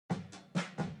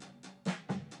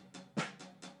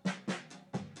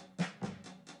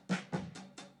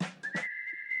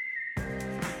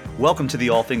Welcome to the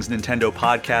All Things Nintendo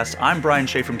podcast. I'm Brian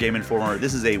Shea from Game Informer.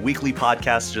 This is a weekly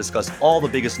podcast to discuss all the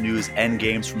biggest news and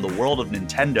games from the world of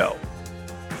Nintendo.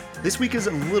 This week is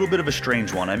a little bit of a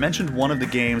strange one. I mentioned one of the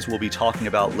games we'll be talking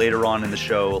about later on in the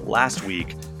show last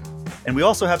week, and we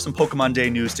also have some Pokémon Day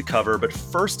news to cover, but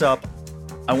first up,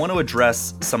 I want to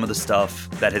address some of the stuff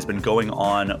that has been going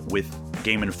on with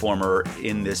Game Informer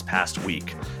in this past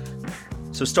week.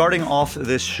 So starting off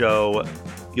this show,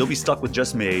 you'll be stuck with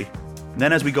just me.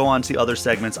 Then as we go on to the other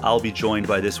segments, I'll be joined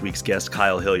by this week's guest,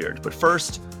 Kyle Hilliard. But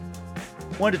first,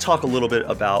 I wanted to talk a little bit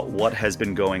about what has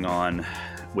been going on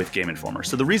with Game Informer.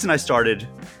 So the reason I started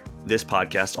this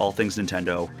podcast, All Things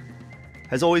Nintendo,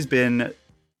 has always been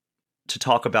to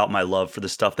talk about my love for the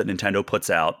stuff that Nintendo puts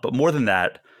out. But more than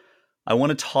that, I want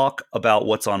to talk about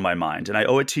what's on my mind. And I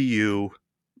owe it to you,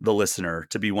 the listener,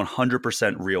 to be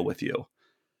 100% real with you.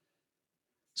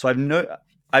 So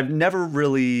I've never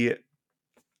really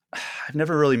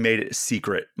made it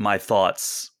secret my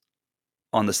thoughts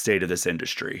on the state of this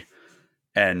industry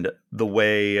and the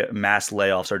way mass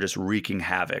layoffs are just wreaking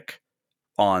havoc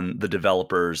on the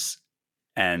developers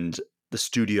and the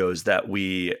studios that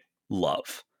we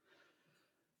love.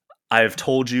 I've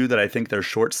told you that I think they're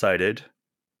short-sighted.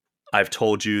 I've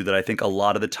told you that I think a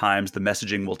lot of the times the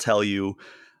messaging will tell you,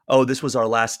 oh, this was our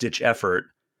last-ditch effort,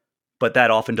 but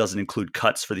that often doesn't include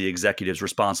cuts for the executives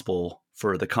responsible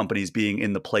for the companies being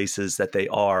in the places that they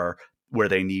are where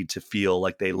they need to feel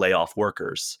like they lay off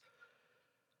workers.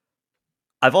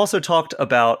 I've also talked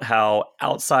about how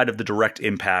outside of the direct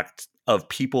impact of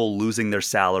people losing their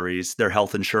salaries, their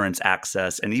health insurance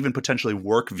access, and even potentially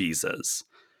work visas,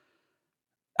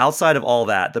 outside of all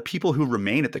that, the people who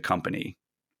remain at the company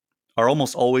are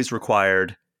almost always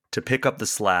required to pick up the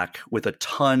slack with a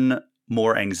ton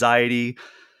more anxiety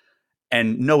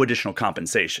and no additional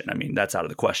compensation. I mean, that's out of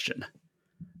the question.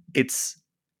 It's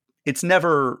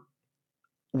never,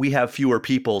 we have fewer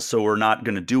people, so we're not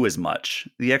going to do as much.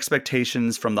 The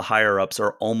expectations from the higher ups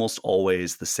are almost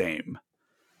always the same.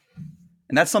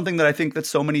 And that's something that I think that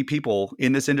so many people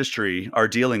in this industry are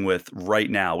dealing with right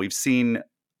now. We've seen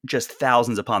just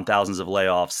thousands upon thousands of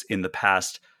layoffs in the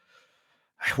past,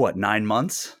 9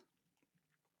 months?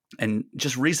 And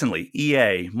just recently,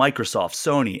 EA, Microsoft,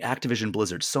 Sony, Activision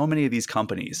Blizzard, so many of these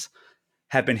companies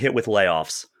have been hit with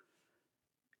layoffs.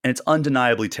 And it's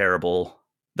undeniably terrible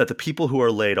that the people who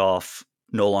are laid off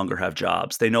no longer have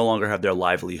jobs. They no longer have their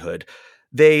livelihood.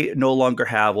 They no longer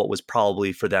have what was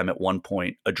probably for them at one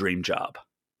point a dream job.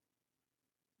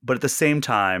 But at the same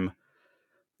time,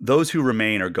 those who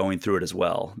remain are going through it as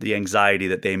well. The anxiety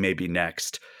that they may be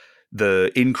next,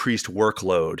 the increased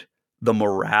workload, the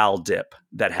morale dip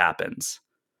that happens.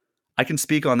 I can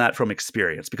speak on that from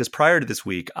experience because prior to this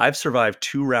week, I've survived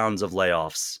 2 rounds of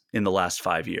layoffs in the last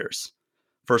 5 years.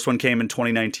 First one came in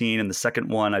 2019, and the second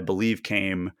one, I believe,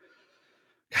 came,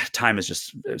 time is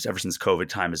just, ever since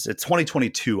COVID, it's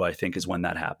 2022, I think, is when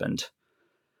that happened.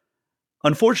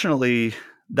 Unfortunately,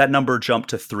 that number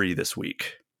jumped to 3 this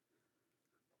week.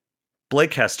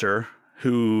 Blake Hester,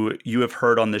 who you have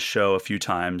heard on this show a few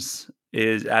times,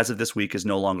 as of this week, is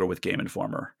no longer with Game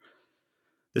Informer.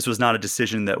 This was not a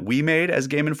decision that we made as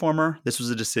Game Informer. This was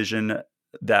a decision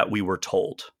that we were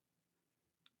told.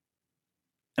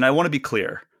 And I want to be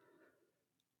clear.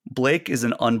 Blake is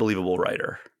an unbelievable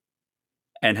writer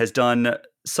and has done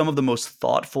some of the most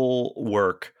thoughtful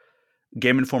work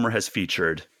Game Informer has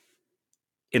featured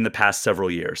in the past several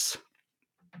years.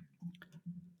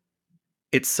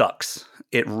 It sucks.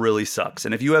 It really sucks.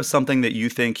 And if you have something that you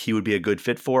think he would be a good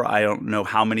fit for, I don't know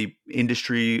how many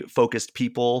industry-focused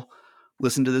people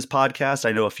listen to this podcast.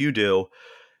 I know a few do.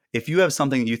 If you have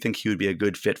something that you think he would be a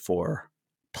good fit for,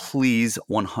 please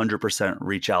 100%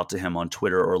 reach out to him on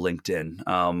Twitter or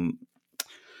LinkedIn.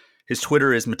 His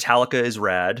Twitter is Metallica is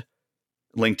Rad.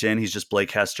 LinkedIn, he's just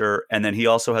Blake Hester. And then he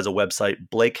also has a website,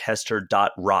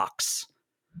 blakehester.rocks.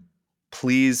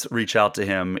 Please reach out to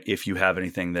him if you have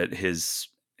anything that his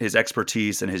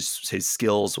expertise and his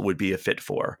skills would be a fit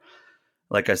for.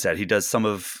 Like I said, he's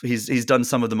done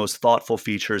some of the most thoughtful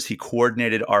features. He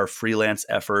coordinated our freelance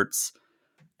efforts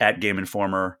at Game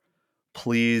Informer.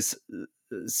 Please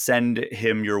send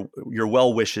him your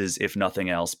well wishes, if nothing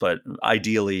else, but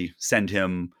ideally send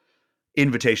him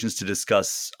invitations to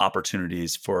discuss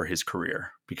opportunities for his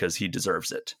career because he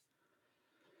deserves it.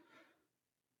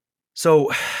 So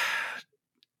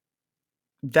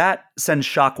that sends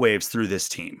shockwaves through this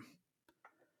team.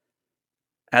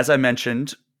 As I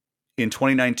mentioned, in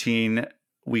 2019,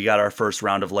 we got our first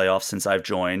round of layoffs since I've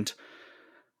joined,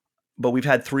 but we've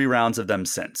had 3 rounds of them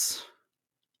since.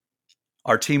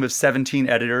 Our team of 17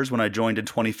 editors when I joined in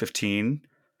 2015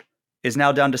 is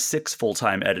now down to 6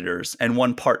 full-time editors and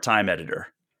 1 part-time editor.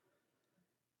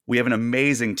 We have an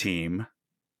amazing team.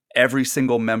 Every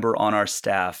single member on our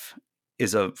staff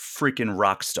is a freaking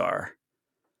rock star.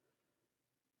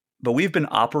 But we've been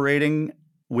operating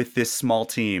with this small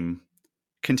team,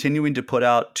 continuing to put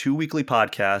out 2 weekly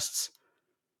podcasts,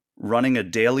 running a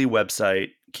daily website,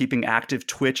 keeping active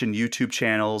Twitch and YouTube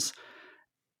channels,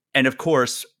 and of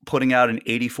course, putting out an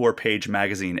 84-page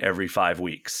magazine every 5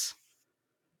 weeks.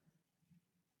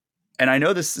 And I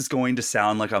know this is going to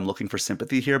sound like I'm looking for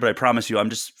sympathy here, but I promise you,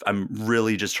 I'm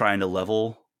really just trying to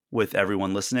level with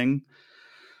everyone listening.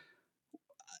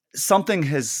 Something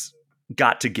has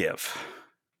got to give.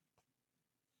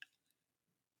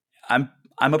 I'm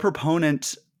a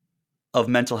proponent of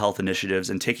mental health initiatives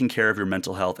and taking care of your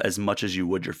mental health as much as you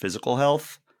would your physical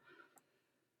health.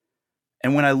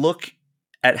 And when I look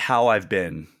at how I've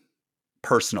been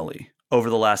personally over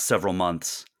the last several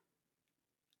months,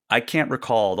 I can't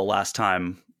recall the last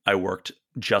time I worked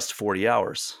just 40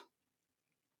 hours.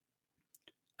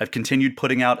 I've continued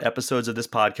putting out episodes of this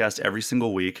podcast every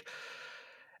single week.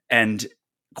 And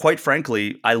quite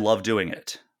frankly, I love doing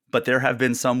it. But there have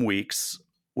been some weeks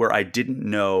where I didn't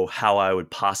know how I would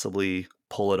possibly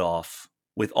pull it off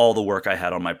with all the work I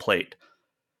had on my plate.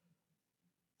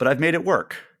 But I've made it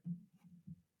work.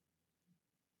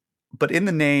 But in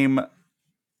the name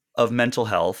of mental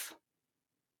health,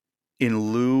 in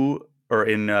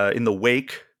the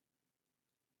wake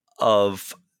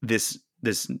of this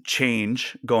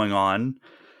change going on,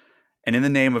 and in the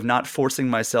name of not forcing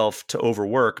myself to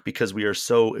overwork because we are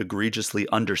so egregiously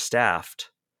understaffed,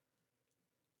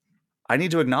 I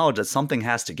need to acknowledge that something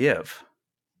has to give.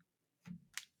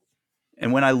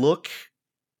 And when I look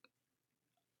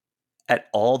at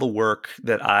all the work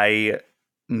that I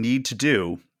need to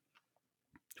do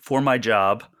for my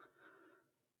job,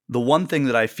 the one thing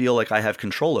that I feel like I have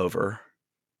control over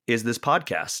is this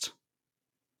podcast.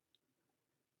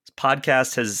 This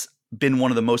podcast has been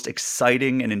one of the most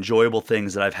exciting and enjoyable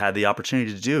things that I've had the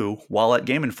opportunity to do while at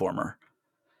Game Informer.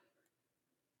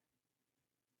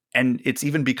 And it's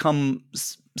even become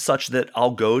such that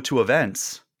I'll go to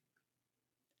events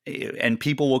and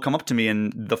people will come up to me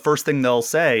and the first thing they'll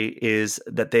say is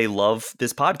that they love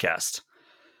this podcast.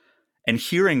 And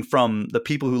hearing from the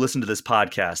people who listen to this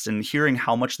podcast and hearing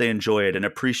how much they enjoy it and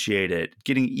appreciate it,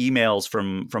 getting emails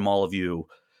from all of you,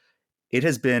 it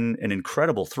has been an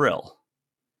incredible thrill.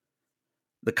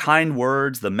 The kind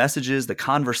words, the messages, the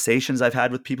conversations I've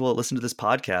had with people that listen to this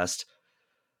podcast,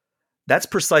 that's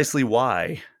precisely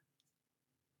why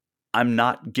I'm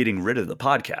not getting rid of the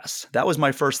podcast. That was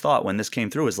my first thought when this came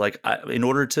through, is like, in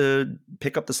order to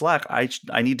pick up the slack, I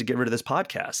need to get rid of this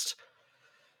podcast.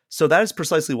 So that is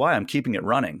precisely why I'm keeping it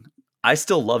running. I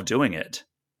still love doing it.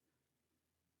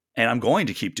 And I'm going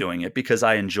to keep doing it because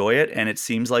I enjoy it and it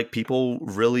seems like people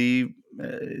really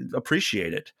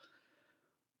appreciate it.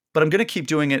 But I'm going to keep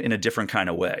doing it in a different kind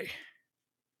of way.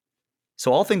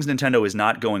 So All Things Nintendo is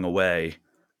not going away,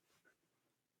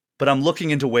 but I'm looking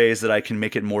into ways that I can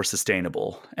make it more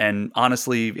sustainable and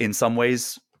honestly, in some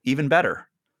ways, even better.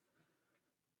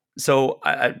 So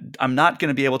I'm not going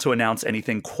to be able to announce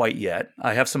anything quite yet.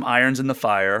 I have some irons in the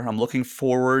fire. I'm looking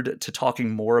forward to talking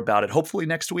more about it, hopefully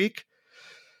next week.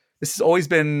 This has always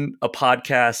been a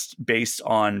podcast based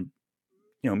on,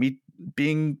 me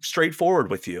being straightforward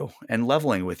with you and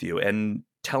leveling with you and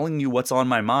telling you what's on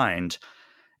my mind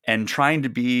and trying to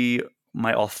be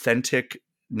my authentic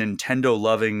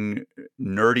Nintendo-loving,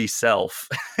 nerdy self.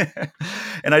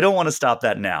 And I don't want to stop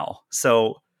that now.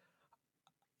 So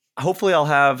hopefully I'll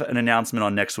have an announcement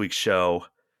on next week's show.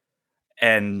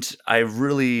 And I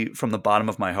really, from the bottom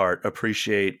of my heart,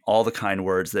 appreciate all the kind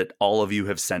words that all of you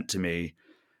have sent to me.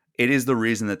 It is the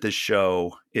reason that this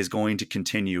show is going to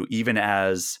continue, even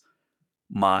as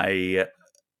my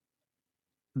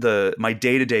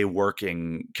day-to-day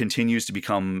working continues to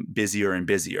become busier and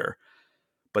busier.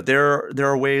 But there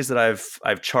are ways that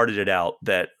I've charted it out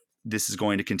that this is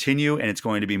going to continue and it's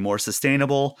going to be more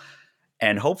sustainable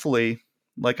and hopefully,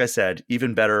 like I said,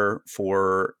 even better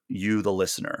for you, the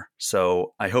listener.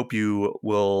 So I hope you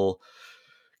will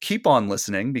keep on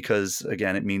listening because,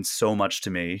 again, it means so much to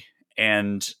me.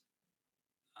 And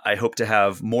I hope to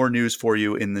have more news for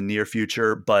you in the near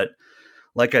future. But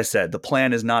like I said, the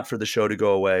plan is not for the show to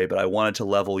go away, but I wanted to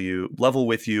level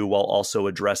with you while also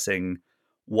addressing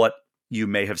what you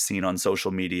may have seen on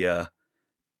social media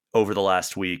over the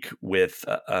last week with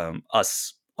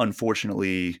us,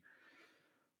 unfortunately,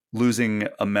 losing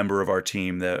a member of our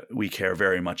team that we care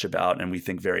very much about and we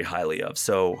think very highly of.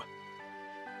 So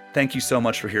thank you so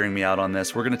much for hearing me out on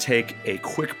this. We're going to take a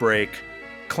quick break,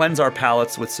 cleanse our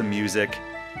palates with some music.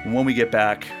 And when we get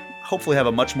back, hopefully have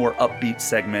a much more upbeat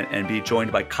segment and be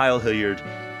joined by Kyle Hilliard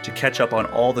to catch up on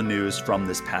all the news from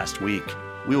this past week.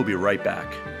 We will be right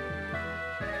back.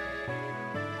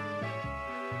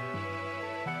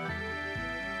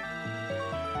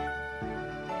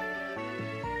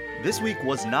 This week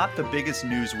was not the biggest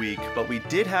news week, but we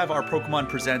did have our Pokemon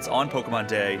Presents on Pokemon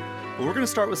Day. But we're going to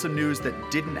start with some news that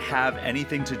didn't have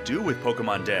anything to do with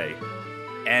Pokemon Day.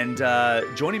 And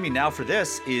joining me now for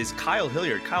this is Kyle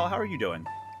Hilliard. Kyle, how are you doing?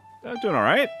 Doing all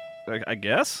right, I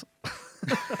guess.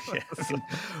 Yes.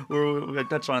 We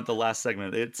touched on it the last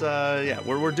segment. It's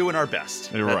we're doing our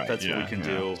best. You're right. That's what we can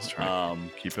do.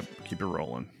 Keep it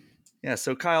rolling. Yeah.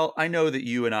 So Kyle, I know that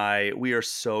you and we are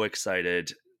so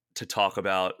excited to talk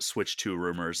about Switch 2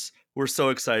 rumors. We're so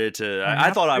excited to.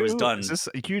 I thought I was done.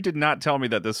 You did not tell me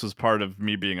that this was part of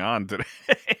me being on today.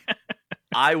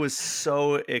 I was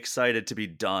so excited to be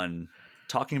done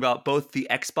talking about both the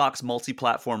Xbox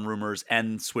multi-platform rumors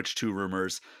and Switch 2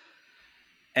 rumors.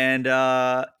 And,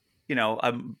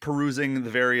 I'm perusing the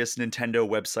various Nintendo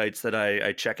websites that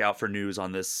I check out for news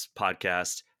on this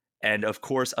podcast. And, of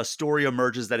course, a story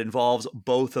emerges that involves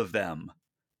both of them.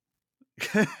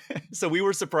 So we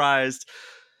were surprised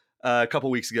a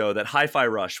couple weeks ago that Hi-Fi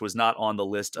Rush was not on the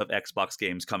list of Xbox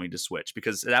games coming to Switch,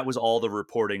 because that was all the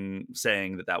reporting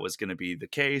saying that was going to be the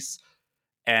case.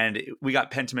 And we got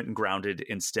Pentiment and Grounded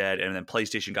instead, and then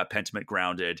PlayStation got Pentiment,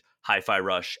 Grounded, Hi-Fi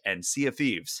Rush, and Sea of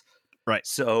Thieves. Right.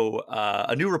 So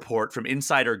a new report from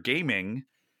Insider Gaming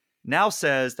now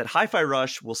says that Hi-Fi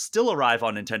Rush will still arrive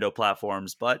on Nintendo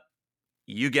platforms, but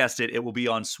you guessed it, it will be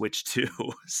on Switch 2.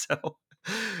 So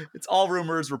it's all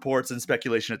rumors, reports, and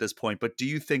speculation at this point, but do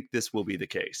you think this will be the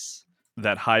case?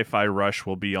 That Hi-Fi Rush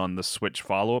will be on the Switch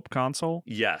follow-up console?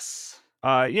 Yes.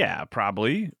 Yeah,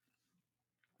 probably.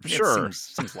 Sure. It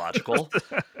seems logical.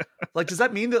 Like, does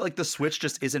that mean that like the Switch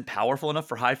just isn't powerful enough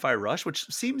for Hi-Fi Rush, which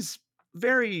seems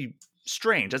very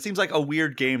strange? That seems like a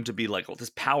weird game to be like, well,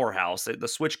 this powerhouse, the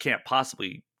Switch can't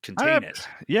possibly contain it.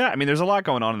 Yeah, I mean, there's a lot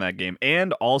going on in that game,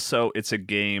 and also it's a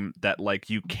game that like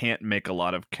you can't make a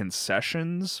lot of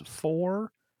concessions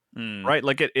for, right?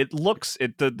 Like it looks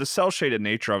the cell shaded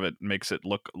nature of it makes it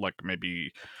look like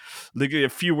maybe like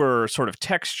fewer sort of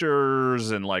textures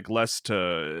and like less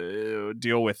to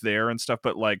deal with there and stuff.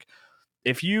 But like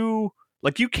if you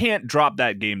can't drop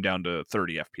that game down to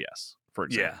 30 FPS. For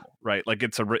example, right? Like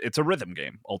it's a rhythm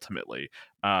game ultimately,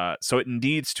 so it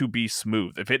needs to be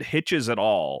smooth. If it hitches at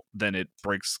all, then it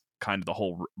breaks kind of the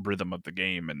whole rhythm of the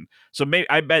game, and so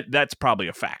I bet that's probably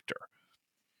a factor.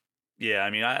 Yeah, I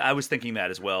mean, I was thinking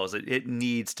that as well. Is it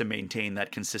needs to maintain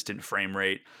that consistent frame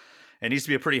rate. It needs to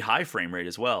be a pretty high frame rate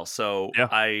as well. So yeah.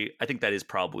 I think that is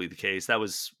probably the case. That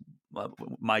was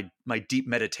my deep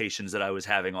meditations that I was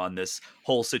having on this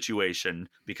whole situation,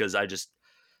 because I just.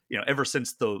 Ever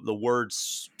since the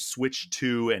words Switch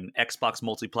 2 and Xbox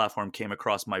multi-platform came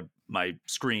across my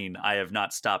screen, I have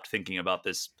not stopped thinking about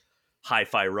this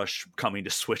Hi-Fi Rush coming to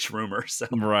Switch rumor. So.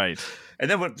 Right.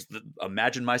 And then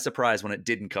imagine my surprise when it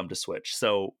didn't come to Switch.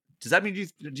 So does that mean, do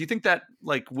you think that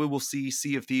like we will see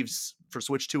Sea of Thieves for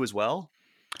Switch 2 as well?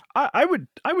 I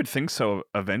would think so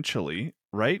eventually,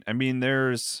 right? I mean,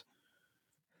 there's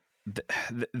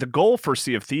the goal for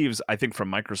Sea of Thieves, I think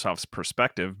from Microsoft's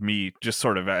perspective, me just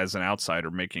sort of as an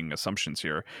outsider making assumptions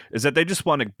here, is that they just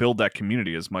want to build that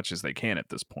community as much as they can at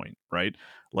this point, right?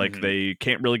 Like they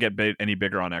can't really get any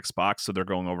bigger on Xbox, so they're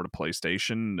going over to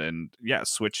PlayStation, and yeah,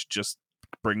 Switch just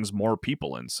brings more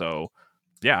people in. So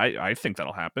yeah, I think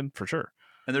that'll happen for sure.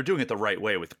 And they're doing it the right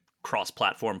way with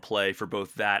cross-platform play for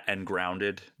both that and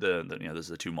Grounded. Those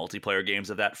are the two multiplayer games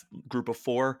of that group of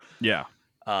 4. Yeah.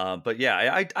 But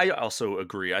yeah, I also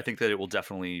agree. I think that it will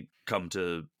definitely come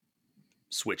to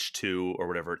Switch 2 or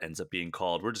whatever it ends up being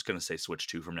called. We're just going to say Switch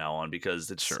 2 from now on, because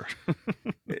it's sure.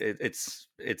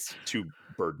 it's too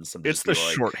burdensome. It's the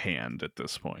shorthand at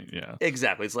this point. Yeah,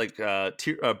 exactly. It's like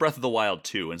Breath of the Wild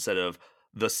 2 instead of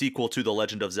the sequel to The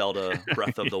Legend of Zelda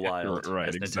Breath of the Wild, right,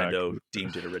 as exactly. Nintendo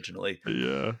deemed it originally.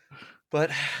 Yeah.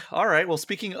 But all right, well,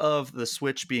 speaking of the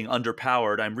Switch being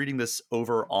underpowered, I'm reading this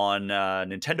over on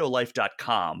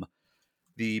NintendoLife.com.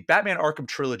 The Batman Arkham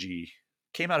Trilogy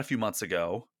came out a few months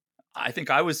ago. I think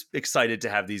I was excited to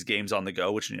have these games on the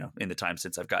go, which, in the time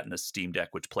since I've gotten a Steam Deck,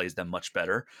 which plays them much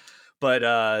better.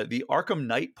 But the Arkham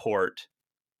Knight port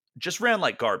just ran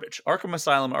like garbage. Arkham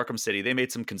Asylum, Arkham City, they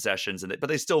made some concessions, but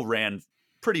they still ran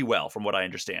pretty well from what I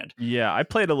understand. Yeah, I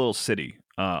played a little City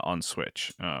on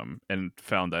Switch and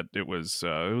found that it was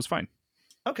fine.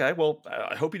 Okay, well,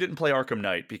 I hope you didn't play Arkham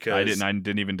Knight, because I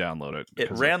didn't even download it.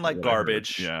 It ran like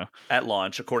garbage at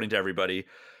launch, according to everybody.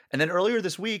 And then earlier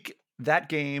this week, that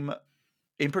game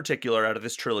in particular, out of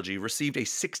this trilogy, received a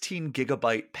 16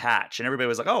 gigabyte patch, and everybody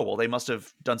was like, "Oh, well, they must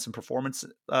have done some performance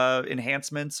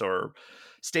enhancements or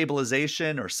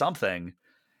stabilization or something."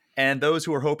 And those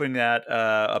who are hoping that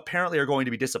apparently are going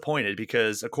to be disappointed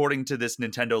because, according to this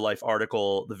Nintendo Life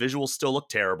article, the visuals still look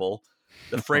terrible,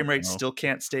 the frame rate no. still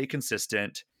can't stay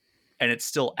consistent, and it's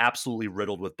still absolutely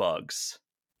riddled with bugs.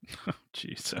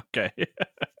 Jeez, okay.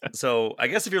 So I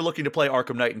guess if you're looking to play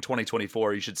Arkham Knight in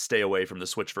 2024, you should stay away from the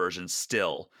Switch version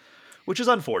still, which is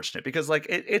unfortunate because like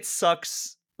it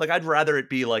sucks. Like I'd rather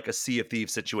it be like a Sea of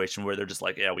Thieves situation where they're just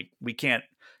like, yeah, we can't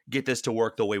get this to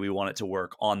work the way we want it to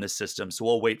work on this system, so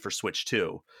we'll wait for Switch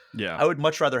 2. Yeah. I would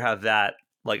much rather have that.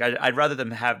 Like I'd rather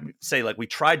them have say like we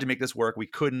tried to make this work, we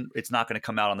couldn't. It's not going to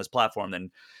come out on this platform.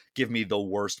 Than give me the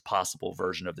worst possible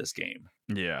version of this game.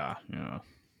 Yeah.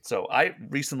 So I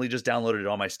recently just downloaded it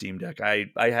on my Steam Deck. I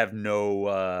have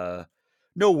no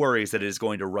worries that it is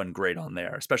going to run great on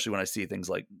there, especially when I see things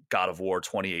like God of War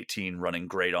 2018 running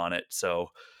great on it. So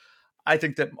I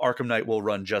think that Arkham Knight will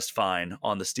run just fine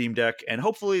on the Steam Deck, and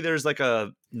hopefully there's like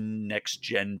a next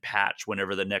gen patch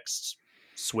whenever the next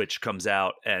Switch comes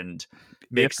out and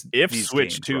makes if these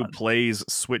Switch games 2 run. plays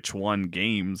Switch 1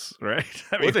 games, right?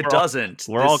 I Well, if it doesn't,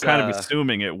 we're all kind of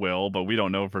assuming it will, but we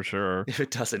don't know for sure. If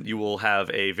it doesn't, you will have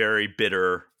a very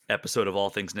bitter episode of All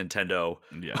Things Nintendo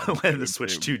when the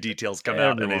Switch 2 details come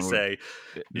out and they say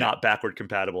not backward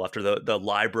compatible after the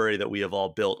library that we have all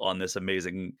built on this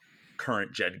amazing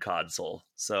current gen console.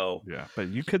 So yeah, but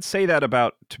you could say that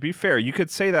about, to be fair, you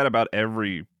could say that about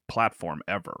every platform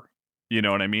ever. You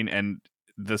know what I mean? And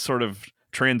the sort of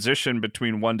transition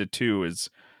between 1 to 2 is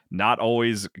not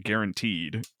always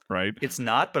guaranteed, right? It's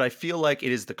not, but I feel like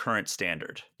it is the current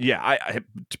standard. Yeah, I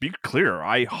to be clear,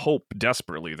 I hope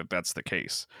desperately that that's the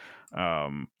case.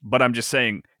 But I'm just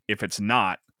saying, if it's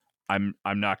not, I'm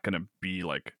not gonna be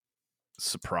like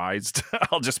surprised.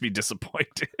 I'll just be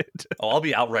disappointed. Oh, I'll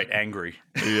be outright angry.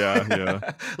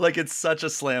 Yeah. Like it's such a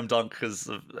slam dunk because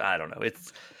I don't know.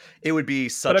 It would be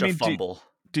such a fumble.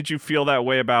 Did you feel that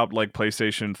way about like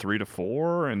PlayStation 3 to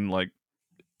 4 and like?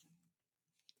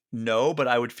 No, but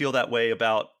I would feel that way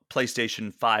about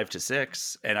PlayStation 5 to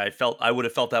 6, and I would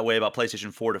have felt that way about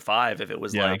PlayStation 4 to 5 if it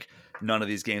was like none of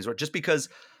these games were, just because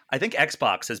I think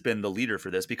Xbox has been the leader for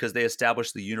this because they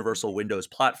established the Universal Windows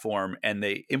platform and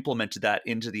they implemented that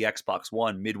into the Xbox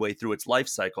One midway through its life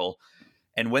cycle.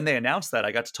 And when they announced that,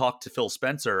 I got to talk to Phil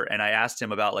Spencer and I asked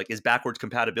him about like, is backwards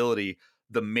compatibility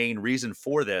the main reason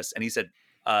for this? And he said,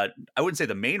 I wouldn't say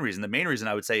the main reason. The main reason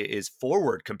I would say is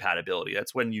forward compatibility.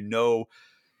 That's when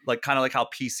like kind of like how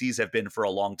PCs have been for a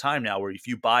long time now, where if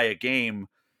you buy a game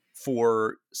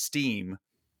for Steam,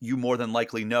 you more than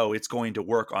likely know it's going to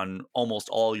work on almost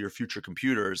all your future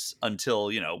computers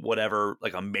until, whatever,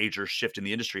 like a major shift in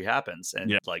the industry happens.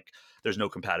 And like, there's no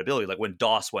compatibility. Like when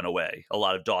DOS went away, a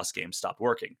lot of DOS games stopped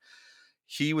working.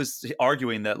 He was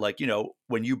arguing that like,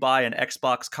 when you buy an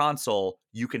Xbox console,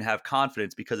 you can have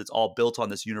confidence because it's all built on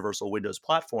this Universal Windows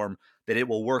platform that it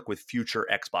will work with future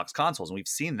Xbox consoles. And we've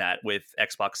seen that with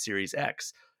Xbox Series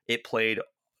X. It played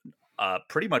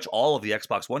pretty much all of the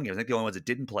Xbox One games. I think the only ones it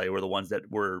didn't play were the ones that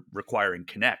were requiring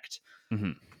Kinect.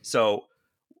 Mm-hmm. So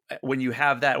when you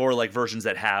have that, or like versions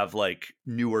that have like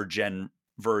newer gen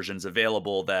versions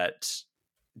available that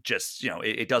just,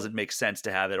 it doesn't make sense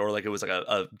to have it, or like it was like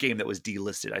a game that was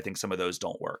delisted. I think some of those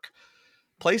don't work.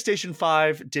 PlayStation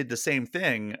 5 did the same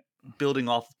thing, building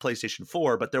off of PlayStation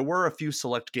 4, but there were a few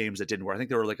select games that didn't work. I think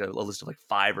there were like a list of like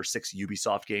 5 or 6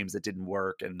 Ubisoft games that didn't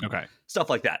work and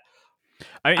stuff like that.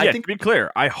 I think, to be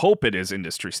clear, I hope it is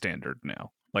industry standard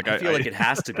now. Like I feel like it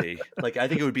has to be. Like I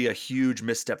think it would be a huge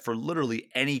misstep for literally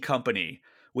any company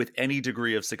with any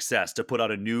degree of success to put out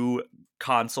a new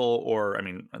console, or I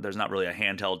mean, there's not really a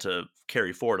handheld to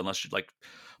carry forward unless like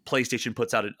PlayStation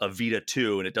puts out a Vita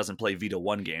 2 and it doesn't play Vita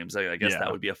 1 games. I guess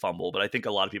that would be a fumble, but I think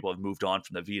a lot of people have moved on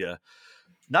from the Vita.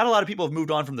 Not a lot of people have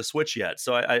moved on from the Switch yet,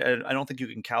 so I don't think you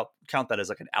can count that as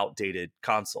like an outdated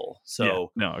console.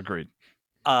 So no, agreed.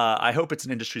 I hope it's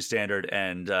an industry standard,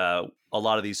 and a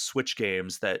lot of these Switch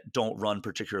games that don't run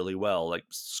particularly well, like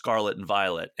Scarlet and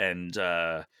Violet and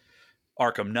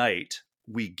Arkham Knight,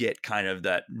 we get kind of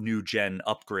that new gen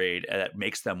upgrade that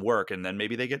makes them work, and then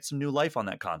maybe they get some new life on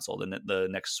that console, the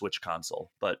next Switch console.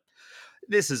 But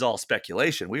this is all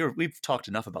speculation. We've talked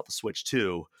enough about the Switch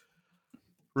 2.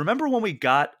 Remember when we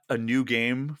got a new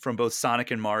game from both Sonic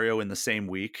and Mario in the same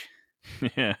week?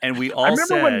 Yeah. And we all I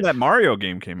remember when that Mario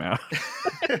game came out.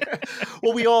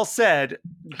 Well, we all said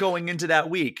going into that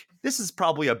week, this is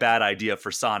probably a bad idea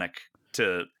for Sonic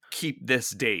to keep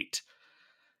this date.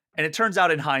 And it turns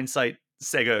out in hindsight,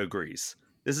 Sega agrees.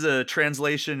 This is a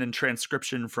translation and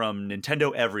transcription from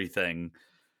Nintendo Everything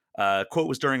Quote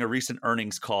was during a recent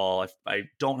earnings call. I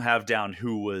don't have down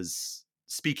who was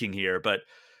speaking here, but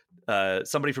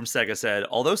somebody from Sega said,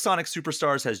 although Sonic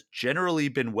Superstars has generally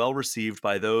been well received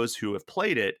by those who have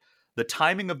played it, the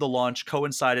timing of the launch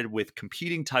coincided with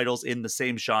competing titles in the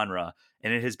same genre,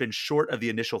 and it has been short of the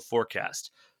initial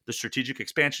forecast. The strategic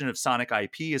expansion of Sonic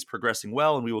IP is progressing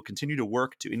well, and we will continue to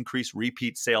work to increase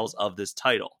repeat sales of this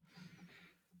title.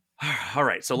 All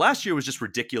right, so last year was just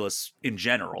ridiculous in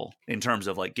general in terms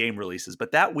of like game releases,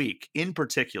 but that week in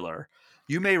particular,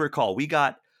 you may recall we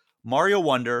got Mario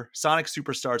Wonder, Sonic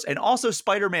Superstars, and also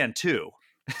Spider-Man 2.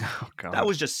 Oh, God. That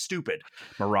was just stupid.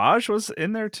 Mirage was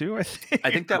in there too, I think.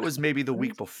 I think that was maybe the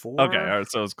week before. Okay, all right,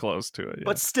 so it was close to it. Yeah.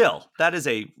 But still, that is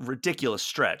a ridiculous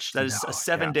stretch. That is a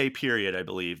 7-day period, I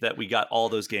believe, that we got all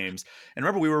those games. And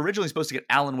remember, we were originally supposed to get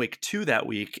Alan Wake 2 that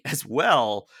week as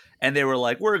well. And they were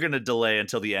like, we're going to delay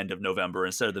until the end of November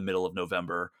instead of the middle of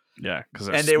November. Yeah, because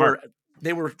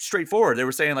they were straightforward. They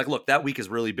were saying like, look, that week is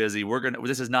really busy.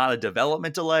 This is not a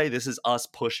development delay. This is us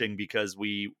pushing because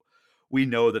we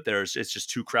know that it's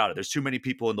just too crowded. There's too many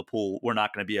people in the pool. We're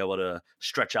not going to be able to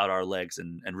stretch out our legs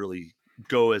and really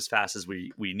go as fast as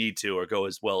we need to, or go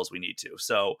as well as we need to.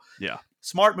 So yeah,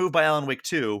 smart move by Alan Wake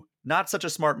 2. Not such a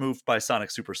smart move by Sonic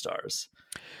Superstars.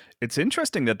 It's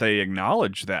interesting that they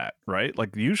acknowledge that, right?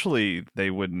 Like usually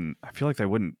I feel like they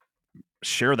wouldn't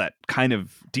share that kind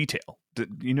of detail.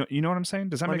 You know what I'm saying?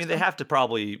 Does that make sense? They have to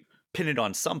probably pin it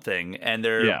on something, and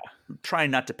they're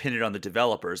trying not to pin it on the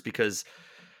developers, because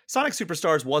Sonic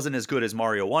Superstars wasn't as good as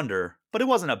Mario Wonder, but it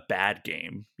wasn't a bad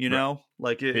game, you know?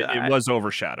 Like it was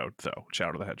overshadowed, though.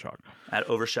 Shadow the Hedgehog. It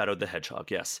overshadowed the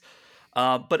Hedgehog, yes.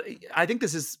 But I think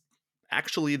this is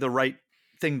actually the right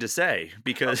thing to say,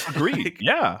 because agreed.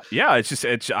 Yeah. I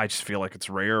just feel like it's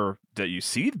rare that you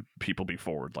see people be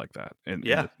forward like that in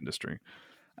this industry.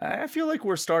 I feel like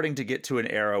we're starting to get to an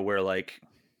era where like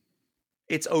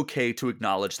it's okay to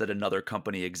acknowledge that another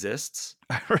company exists.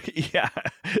 Yeah,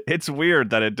 it's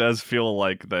weird that it does feel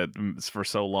like that for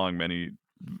so long many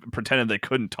pretended they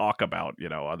couldn't talk about,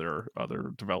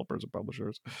 other developers and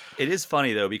publishers. It is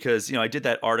funny though, because I did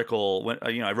that article when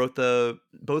I wrote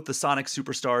both the Sonic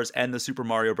Superstars and the Super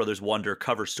Mario Brothers Wonder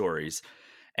cover stories,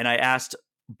 and I asked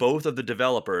both of the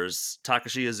developers,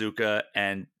 Takashi Iizuka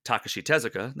and Takashi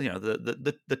Tezuka,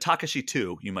 the Takashi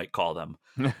 2, you might call them.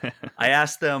 I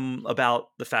asked them about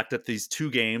the fact that these two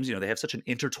games, they have such an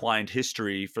intertwined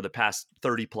history for the past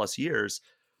 30 plus years.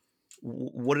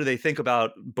 What do they think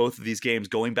about both of these games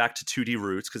going back to 2D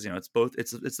roots? Because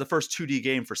it's the first 2D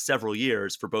game for several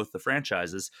years for both the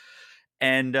franchises.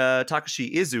 And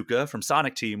Takashi Iizuka from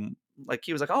Sonic Team, like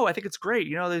he was like, "Oh, I think it's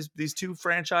great. These two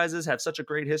franchises have such a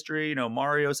great history.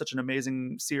 Mario is such an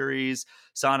amazing series.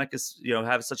 Sonic is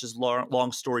have such a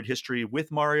long storied history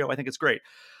with Mario. I think it's great."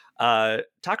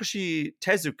 Takashi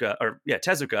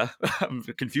Tezuka, I'm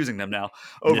confusing them now,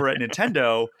 over at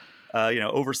Nintendo.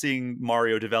 Overseeing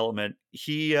Mario development,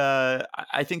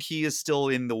 I think he is still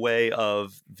in the way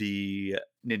of the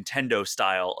Nintendo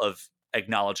style of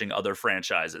acknowledging other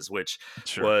franchises, which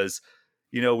was,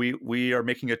 we are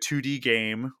making a 2D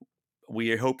game.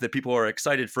 We hope that people are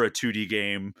excited for a 2D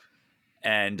game.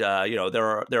 And, there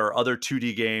are other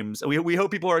 2D games. We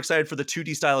hope people are excited for the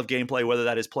 2D style of gameplay, whether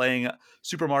that is playing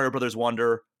Super Mario Brothers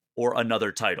Wonder or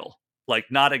another title. Like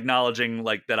not acknowledging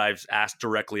like that I've asked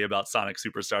directly about Sonic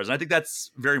Superstars. And I think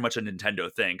that's very much a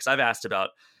Nintendo thing, because I've asked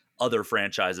about other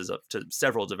franchises to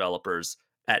several developers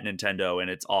at Nintendo, and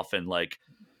it's often like,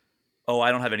 oh,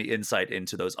 I don't have any insight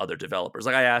into those other developers.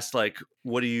 Like I asked, like,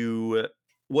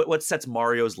 what sets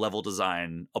Mario's level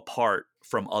design apart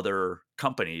from other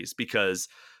companies? Because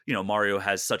Mario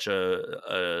has such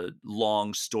a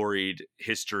long storied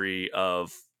history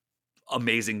of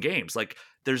amazing games. Like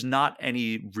there's not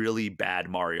any really bad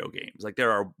Mario games. Like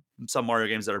there are some Mario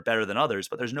games that are better than others,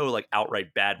 but there's no like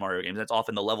outright bad Mario games. That's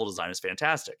often the level design is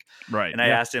fantastic. Right. And I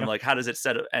asked him like,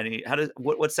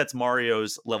 what sets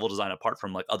Mario's level design apart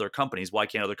from like other companies? Why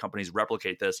can't other companies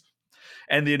replicate this?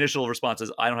 And the initial response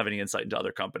is, I don't have any insight into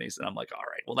other companies. And I'm like, all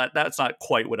right, well, that's not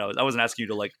quite what I wasn't asking you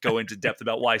to like go into depth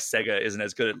about why Sega isn't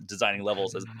as good at designing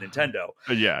levels as Nintendo.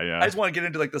 Yeah. I just want to get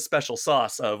into like the special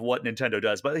sauce of what Nintendo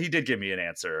does, but he did give me an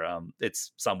answer.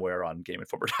 It's somewhere on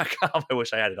GameInformer.com. I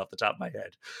wish I had it off the top of my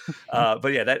head.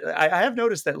 But yeah, I have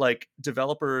noticed that like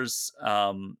developers,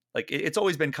 like it's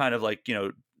always been kind of like,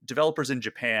 developers in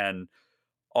Japan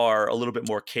are a little bit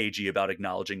more cagey about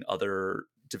acknowledging other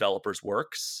developers'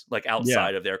 works like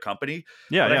outside of their company.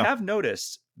 But I have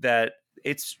noticed that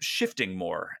it's shifting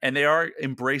more, and they are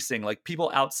embracing like people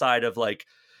outside of like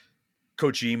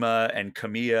Kojima and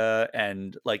Kamiya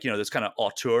and like, those kind of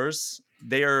auteurs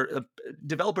they are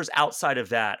developers outside of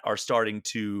that are starting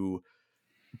to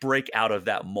break out of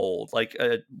that mold. Like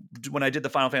when I did the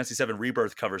Final Fantasy VII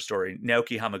Rebirth cover story,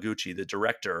 Naoki Hamaguchi, the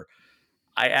director,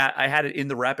 I had it in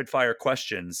the rapid fire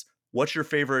questions. What's your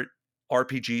favorite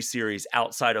RPG series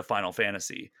outside of Final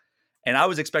Fantasy? And I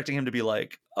was expecting him to be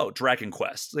like, oh, Dragon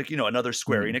Quest, like, another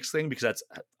Square Enix thing, because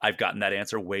I've gotten that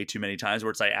answer way too many times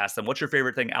where it's I ask them, what's your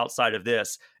favorite thing outside of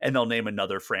this? And they'll name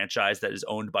another franchise that is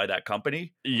owned by that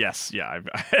company. Yes. Yeah.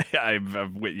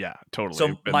 Yeah, totally.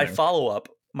 So my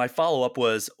follow-up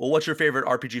was, well, what's your favorite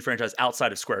RPG franchise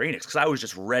outside of Square Enix? Because I was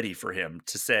just ready for him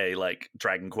to say like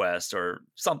Dragon Quest or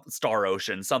some Star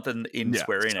Ocean, something in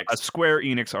Square Enix. A Square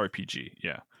Enix RPG.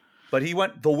 Yeah. But he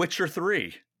went The Witcher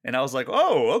 3. And I was like,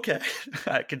 oh, okay,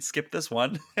 I can skip this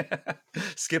one,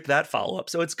 skip that follow-up.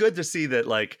 So it's good to see that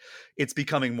like it's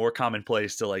becoming more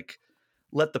commonplace to like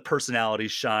let the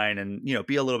personalities shine and,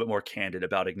 be a little bit more candid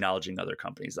about acknowledging other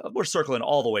companies. We're circling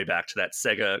all the way back to that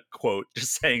Sega quote,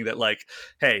 just saying that like,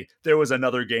 hey, there was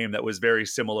another game that was very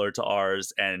similar to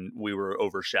ours and we were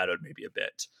overshadowed maybe a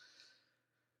bit.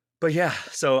 But yeah,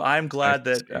 so I'm glad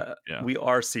that we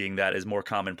are seeing that as more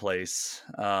commonplace.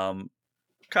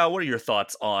 Kyle, what are your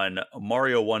thoughts on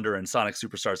Mario Wonder and Sonic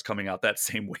Superstars coming out that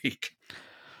same week?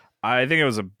 I think it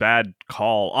was a bad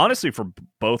call, honestly, for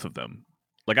both of them.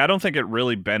 Like, I don't think it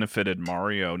really benefited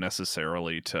Mario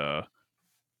necessarily to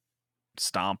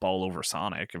stomp all over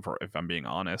Sonic, if I'm being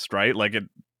honest, right? Like,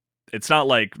 it's not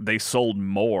like they sold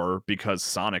more because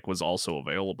Sonic was also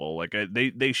available. Like,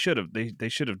 they should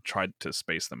have tried to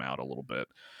space them out a little bit.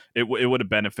 It would have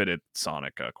benefited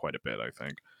Sonic quite a bit, I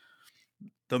think.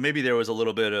 Though maybe there was a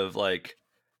little bit of like,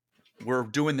 we're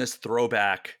doing this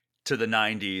throwback to the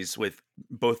 90s with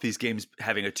both these games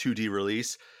having a 2D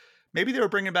release. Maybe they were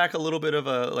bringing back a little bit of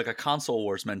a console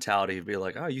wars mentality. Be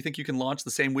like, oh, you think you can launch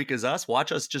the same week as us?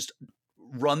 Watch us just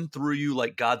run through you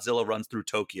like Godzilla runs through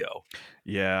Tokyo.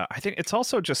 Yeah, I think it's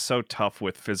also just so tough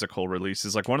with physical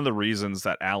releases. Like one of the reasons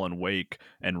that Alan Wake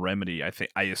and Remedy,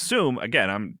 I assume, again,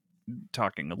 I'm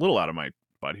talking a little out of my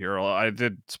butt here. I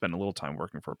did spend a little time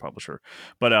working for a publisher,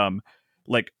 but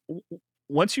like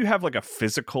once you have like a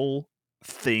physical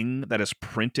thing that is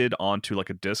printed onto like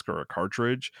a disc or a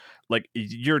cartridge, like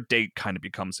your date kind of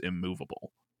becomes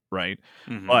immovable, right?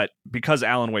 Mm-hmm. But because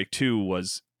Alan Wake 2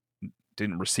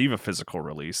 didn't receive a physical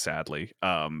release, sadly,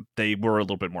 they were a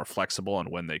little bit more flexible on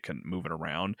when they can move it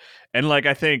around. And like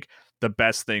I think the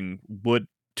best thing would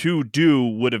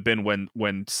have been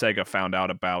when Sega found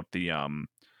out about the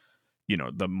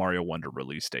the Mario Wonder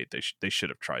release date. They should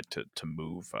have tried to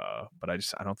move, but I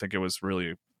don't think it was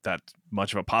really that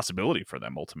much of a possibility for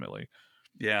them ultimately.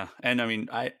 Yeah, and I mean,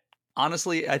 I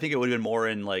think it would have been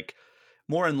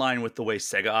more in line with the way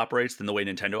Sega operates than the way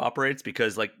Nintendo operates,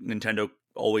 because like Nintendo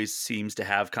always seems to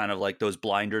have kind of like those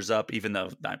blinders up, even though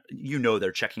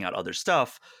they're checking out other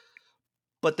stuff,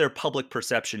 but their public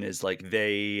perception is like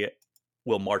they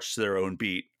will march to their own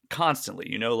beat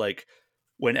constantly. Like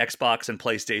when Xbox and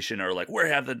PlayStation are like, we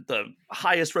have the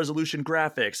highest resolution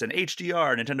graphics and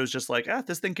HDR, Nintendo's just like,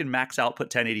 this thing can max output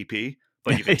 1080p,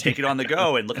 but you can take it on the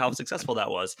go, and look how successful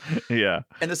that was. Yeah.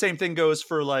 And the same thing goes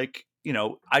for like,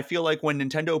 I feel like when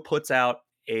Nintendo puts out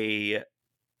a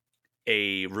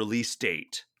release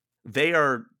date,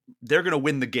 they're going to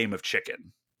win the game of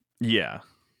chicken. Yeah.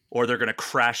 Or they're going to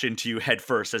crash into you head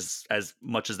first as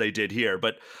much as they did here.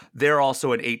 But they're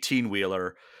also an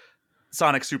 18-wheeler.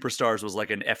 Sonic Superstars was like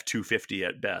an F-250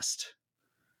 at best.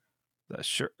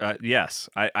 Sure. Yes.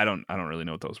 I don't really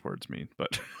know what those words mean,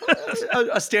 but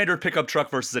a standard pickup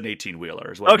truck versus an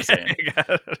 18-wheeler is what I'm saying.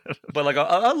 But like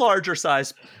a larger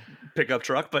size pickup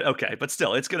truck, but okay. But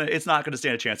still, it's not gonna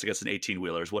stand a chance against an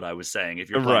 18-wheeler is what I was saying. If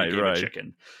you're playing a game of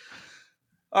chicken.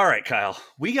 All right, Kyle.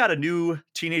 We got a new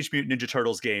Teenage Mutant Ninja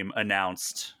Turtles game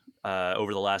announced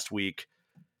over the last week.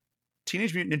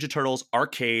 Teenage Mutant Ninja Turtles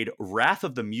Arcade Wrath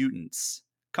of the Mutants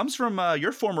comes from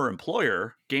your former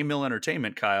employer, Game Mill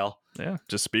Entertainment, Kyle. Yeah,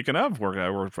 just speaking of, I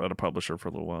worked at a publisher for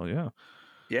a little while, yeah.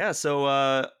 Yeah,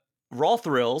 so Raw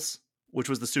Thrills, which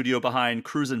was the studio behind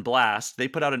Cruisin' Blast, they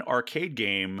put out an arcade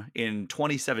game in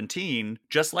 2017,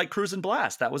 just like Cruisin'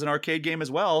 Blast. That was an arcade game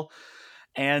as well.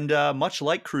 And much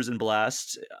like Cruisin'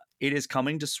 Blast, it is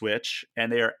coming to Switch,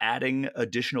 and they are adding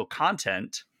additional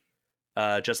content,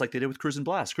 just like they did with Cruisin'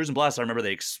 Blast. Cruisin' Blast, I remember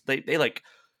they like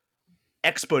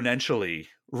exponentially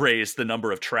raised the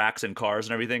number of tracks and cars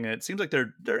and everything, and it seems like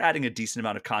they're adding a decent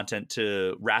amount of content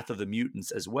to Wrath of the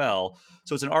Mutants as well.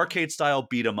 So it's an arcade style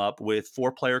beat 'em up with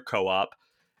 4-player co-op,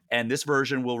 and this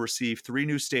version will receive 3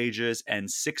 new stages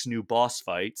and 6 new boss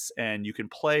fights, and you can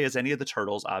play as any of the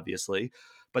turtles, obviously,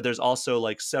 but there's also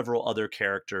like several other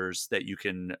characters that you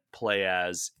can play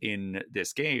as in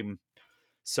this game.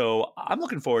 So I'm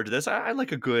looking forward to this. I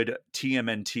like a good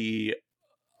TMNT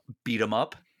beat 'em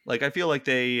up. Like I feel like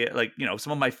they like,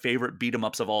 some of my favorite beat 'em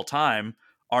ups of all time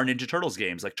are Ninja Turtles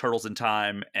games, like Turtles in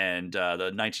Time and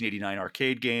the 1989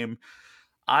 arcade game.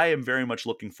 I am very much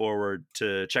looking forward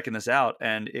to checking this out,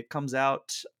 and it comes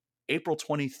out April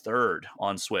 23rd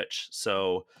on Switch.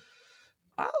 So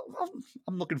I'll,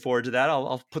 I'm looking forward to that.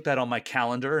 I'll put that on my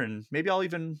calendar, and maybe I'll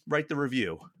even write the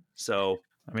review. So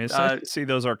I mean, it's nice to see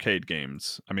those arcade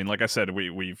games. I mean, like I said,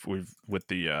 we've with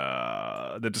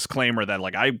the disclaimer that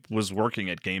like I was working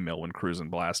at Game Mill when Cruise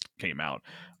and Blast came out,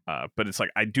 but it's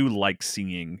like I do like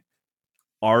seeing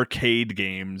arcade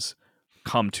games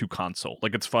come to console.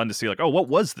 Like it's fun to see like, oh, what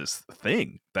was this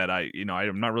thing that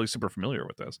I'm not really super familiar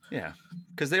with this. Yeah,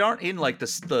 because they aren't in like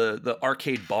the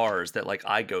arcade bars that like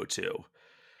I go to.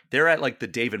 They're at like the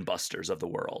Dave and Buster's of the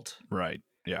world. Right.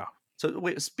 Yeah. So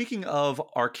wait, speaking of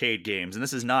arcade games, and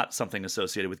this is not something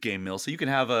associated with Game Mill, so you can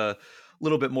have a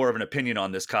little bit more of an opinion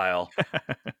on this, Kyle.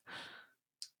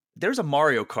 There's a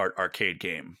Mario Kart arcade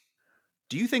game.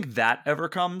 Do you think that ever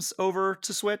comes over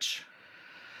to Switch?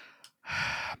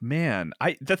 Man,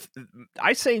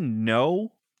 I say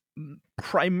no,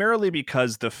 primarily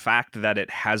because the fact that it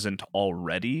hasn't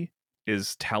already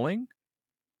is telling.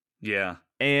 Yeah.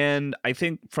 And I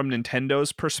think from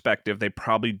Nintendo's perspective, they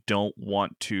probably don't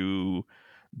want to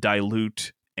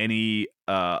dilute any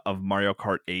of Mario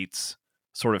Kart 8's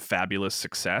sort of fabulous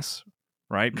success,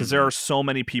 right? Because there are so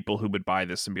many people who would buy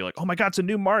this and be like, "Oh my God, it's a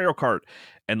new Mario Kart,"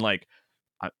 and like,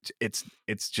 it's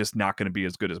just not going to be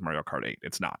as good as Mario Kart 8.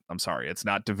 It's not. I'm sorry. It's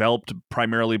not developed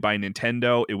primarily by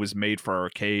Nintendo. It was made for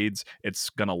arcades.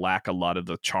 It's going to lack a lot of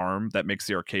the charm that makes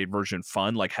the arcade version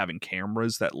fun, like having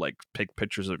cameras that like take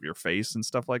pictures of your face and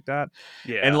stuff like that.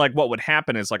 Yeah. And like what would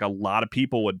happen is like a lot of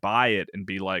people would buy it and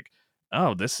be like,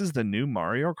 "Oh, this is the new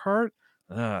Mario Kart?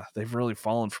 They've really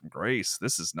fallen from grace.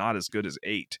 This is not as good as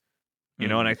 8."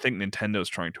 And I think Nintendo's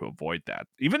trying to avoid that.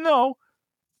 Even though,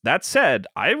 that said,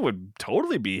 I would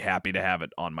totally be happy to have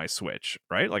it on my Switch,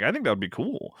 right? Like, I think that would be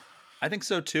cool. I think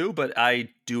so too, but I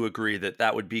do agree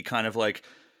that would be kind of like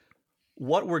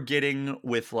what we're getting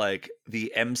with like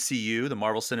the MCU, the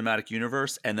Marvel Cinematic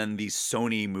Universe, and then these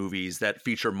Sony movies that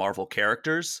feature Marvel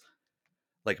characters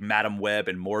like Madam Web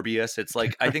and Morbius. It's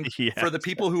like, I think Yes. for the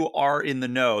people who are in the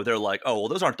know, they're like, oh, well,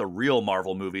 those aren't the real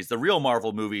Marvel movies. The real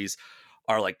Marvel movies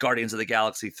are like Guardians of the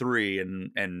Galaxy 3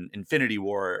 and Infinity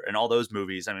War and all those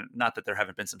movies. I mean, not that there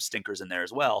haven't been some stinkers in there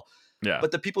as well. Yeah.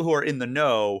 But the people who are in the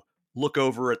know look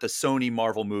over at the Sony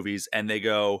Marvel movies and they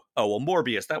go, oh, well,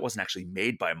 Morbius, that wasn't actually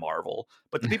made by Marvel.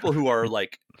 But the people who are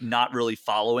like not really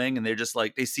following and they're just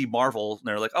like, they see Marvel and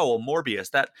they're like, oh, well,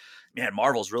 Morbius, that, man,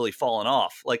 Marvel's really fallen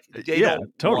off. Like they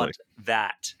don't want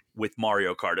that with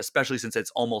Mario Kart, especially since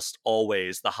it's almost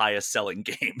always the highest selling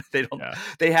game.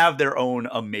 They have their own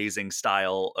amazing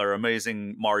style or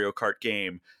amazing Mario Kart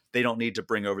game. They don't need to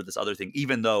bring over this other thing,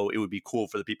 even though it would be cool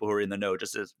for the people who are in the know,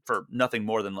 just for nothing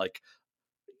more than like,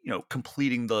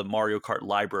 completing the Mario Kart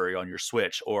library on your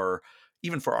Switch or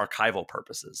even for archival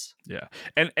purposes. Yeah.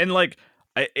 And like,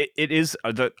 it is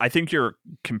I think your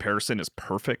comparison is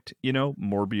perfect,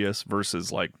 Morbius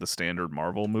versus like the standard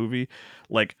Marvel movie.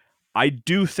 Like, I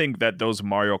do think that those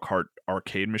Mario Kart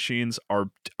arcade machines are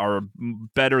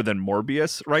better than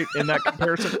Morbius, right? In that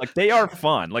comparison, like they are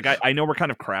fun. Like I know we're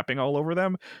kind of crapping all over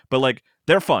them, but like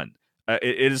they're fun.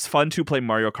 It is fun to play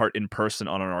Mario Kart in person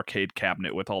on an arcade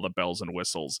cabinet with all the bells and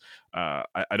whistles. I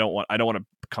don't want to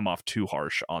come off too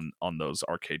harsh on those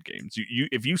arcade games. You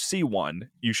if you see one,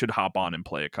 you should hop on and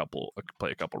play a couple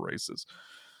races.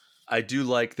 I do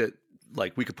like that.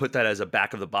 Like we could put that as a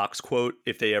back of the box quote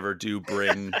if they ever do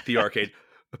bring the arcade.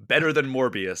 Better than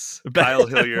Morbius. Kyle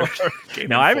Hilliard.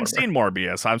 Now I haven't seen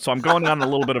Morbius, so I'm going on a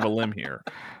little bit of a limb here.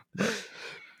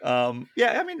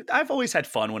 Yeah, I mean, I've always had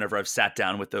fun whenever I've sat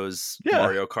down with those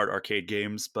Mario Kart arcade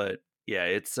games, but yeah,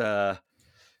 it's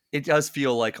it does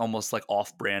feel like almost like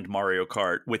off-brand Mario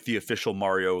Kart with the official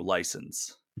Mario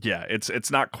license. Yeah, it's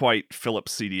not quite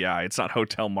Philips CDI, it's not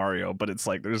Hotel Mario, but it's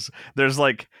like there's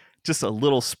like just a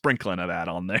little sprinkling of that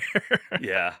on there.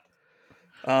 Yeah.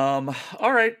 All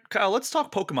right, Kyle, let's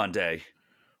talk Pokemon Day.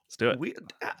 Let's do it.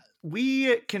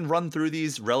 We can run through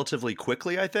these relatively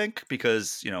quickly, I think,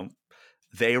 because,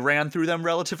 they ran through them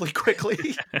relatively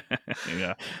quickly.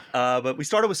 Yeah. But we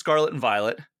started with Scarlet and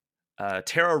Violet.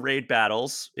 Terra raid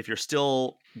battles. If you're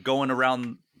still going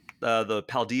around the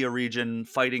Paldea region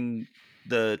fighting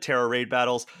the Terra raid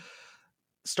battles,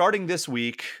 starting this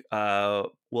week,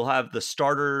 we'll have the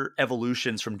starter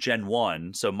evolutions from Gen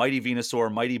 1. So Mighty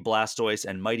Venusaur, Mighty Blastoise,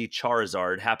 and Mighty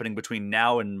Charizard happening between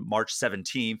now and March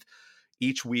 17th.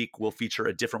 Each week will feature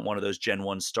a different one of those Gen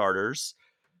 1 starters.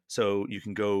 So you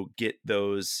can go get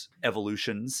those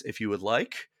evolutions if you would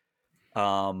like.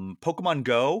 Pokemon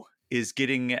Go is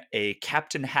getting a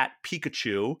Captain Hat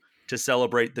Pikachu to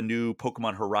celebrate the new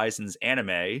Pokemon Horizons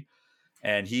anime.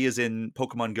 And he is in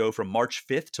Pokemon Go from March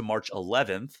 5th to March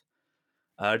 11th.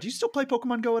 Do you still play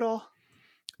Pokemon Go at all?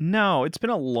 No, it's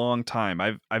been a long time.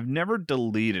 I've never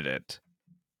deleted it.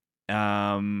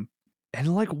 And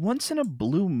like once in a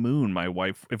blue moon, my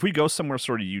wife, if we go somewhere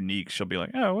sort of unique, she'll be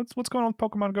like, "Oh, what's going on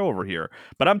with Pokemon Go over here?"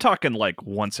 But I'm talking like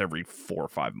once every 4 or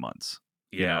 5 months.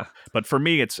 You know? But for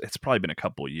me, it's probably been a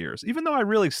couple of years. Even though I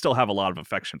really still have a lot of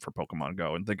affection for Pokemon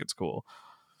Go and think it's cool.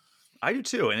 I do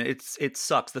too, and it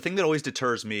sucks. The thing that always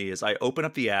deters me is I open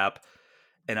up the app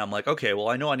and I'm like, okay, well,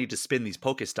 I know I need to spin these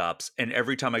Pokestops, and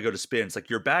every time I go to spin, it's like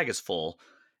your bag is full,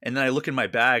 and then I look in my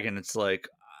bag and it's like,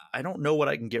 I don't know what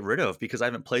I can get rid of because I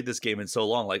haven't played this game in so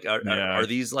long. Like, are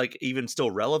these like even still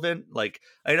relevant? Like,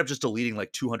 I end up just deleting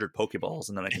like 200 Pokeballs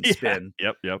and then I can spin.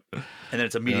 Yep. And then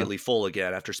it's immediately full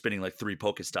again after spinning like 3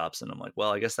 Pokestops. And I'm like,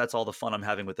 well, I guess that's all the fun I'm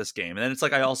having with this game. And then it's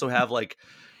like I also have like,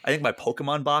 I think my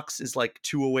Pokemon box is like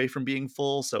 2 away from being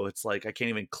full. So it's like I can't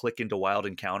even click into Wild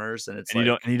Encounters. And it's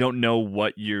you don't know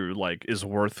what you like is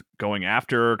worth going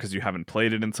after because you haven't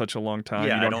played it in such a long time.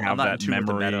 Yeah, you don't have that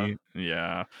memory.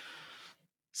 Yeah.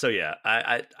 So yeah,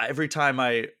 I every time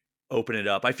I open it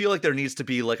up, I feel like there needs to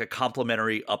be like a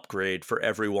complimentary upgrade for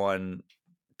everyone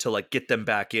to like get them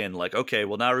back in. Like, okay,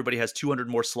 well now everybody has 200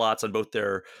 more slots on both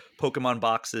their Pokemon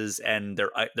boxes and their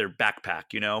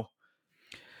backpack, you know?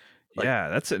 Like, yeah,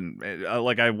 that's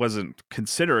like I wasn't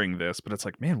considering this, but it's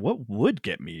like, man, what would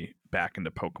get me back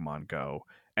into Pokemon Go?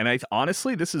 And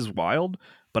honestly, this is wild,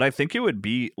 but I think it would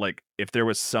be like if there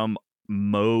was some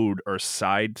mode or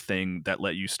side thing that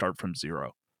let you start from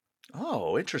zero.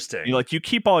 Oh, interesting. You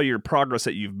keep all your progress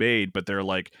that you've made, but they're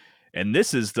like, and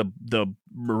this is the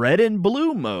red and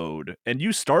blue mode, and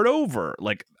you start over.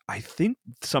 Like, I think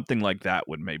something like that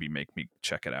would maybe make me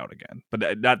check it out again.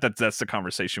 But that's the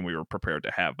conversation we were prepared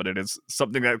to have. But it is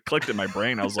something that clicked in my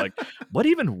brain. I was like, what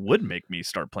even would make me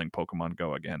start playing Pokemon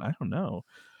Go again? I don't know.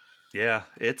 Yeah,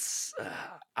 it's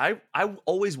I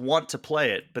always want to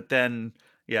play it, but then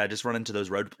I just run into those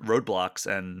roadblocks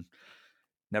and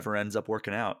never ends up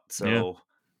working out. So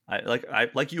I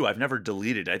like you, I've never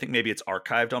deleted. I think maybe it's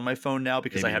archived on my phone now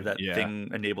because I have that thing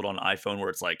enabled on iPhone where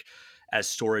it's like as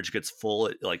storage gets full,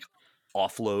 it like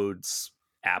offloads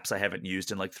apps I haven't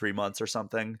used in like 3 months or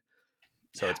something.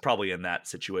 So it's probably in that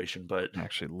situation, but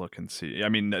actually look and see. I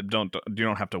mean, you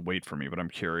don't have to wait for me, but I'm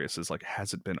curious. Is like,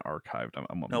 has it been archived?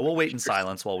 No, we'll wait in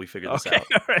silence while we figure this out.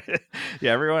 Right.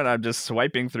 Yeah, everyone. I'm just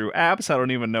swiping through apps. I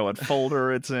don't even know what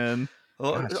folder it's in.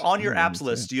 Well, on your apps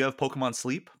list, do you have Pokemon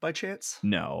Sleep by chance?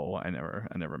 No, I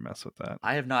never mess with that.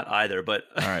 I have not either, but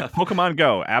all right, Pokemon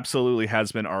Go absolutely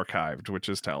has been archived, which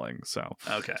is telling. So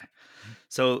okay,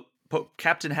 so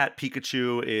Captain Hat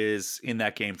Pikachu is in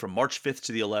that game from March 5th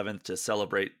to the 11th to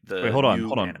celebrate the hold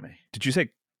on. anime. Did you say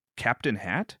Captain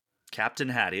Hat? Captain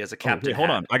Hat. He has a Captain.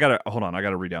 Hold on. I gotta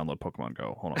re-download Pokemon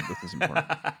Go. Hold on. This is important.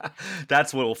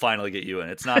 That's what will finally get you in.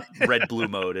 It's not red blue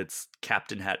mode. It's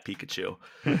Captain Hat Pikachu.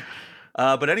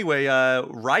 But anyway,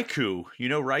 Raikou. You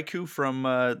know Raikou from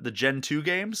the Gen 2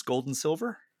 games, Gold and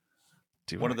Silver?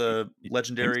 One of the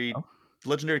legendary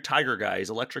tiger guys,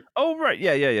 electric. Oh, right.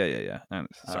 Yeah.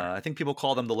 I think people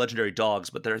call them the legendary dogs,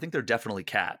 but I think they're definitely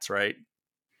cats, right?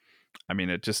 I mean,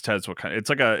 it just says what kind.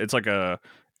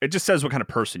 It just says what kind of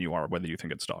person you are, whether you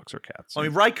think it's dogs or cats. I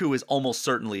mean, Raikou is almost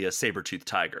certainly a saber-toothed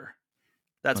tiger.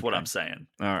 That's what I'm saying.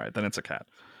 All right, then it's a cat.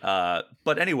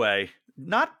 But anyway,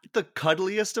 not the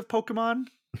cuddliest of Pokemon,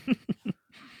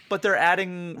 but they're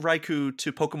adding Raikou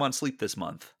to Pokemon Sleep this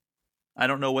month. I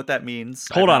don't know what that means.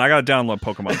 Hold on, I gotta download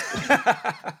Pokemon Sleep.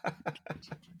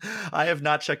 I have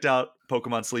not checked out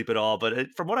Pokemon Sleep at all, but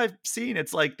from what I've seen,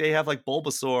 it's like they have like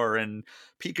Bulbasaur and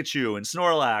Pikachu and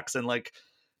Snorlax and like,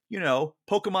 you know,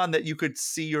 Pokemon that you could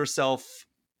see yourself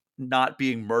not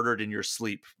being murdered in your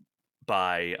sleep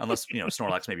by, unless, you know,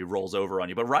 Snorlax maybe rolls over on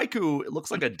you. But Raikou, it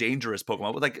looks like a dangerous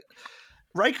Pokemon. Like,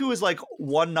 Raikou is like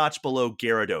one notch below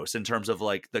Gyarados in terms of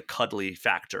like the cuddly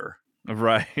factor.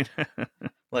 Right.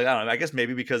 Like, I don't know. I guess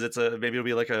maybe because maybe it'll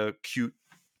be like a cute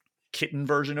kitten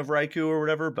version of Raikou or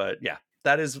whatever. But yeah,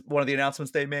 that is one of the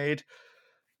announcements they made.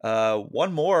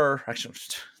 One more, actually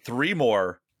 3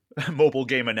 more mobile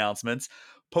game announcements.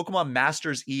 Pokemon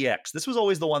Masters EX. This was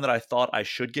always the one that I thought I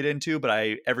should get into,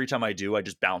 but every time I do, I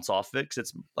just bounce off of it because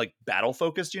it's like battle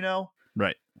focused, you know?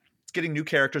 Right. it's getting new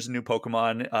characters and new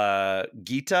Pokemon.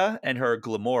 Geeta and her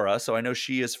Glamora. So I know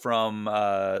she is from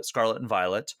Scarlet and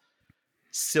Violet.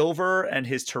 Silver and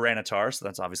his Tyranitar. So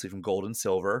that's obviously from Gold and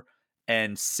Silver.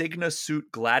 And Signa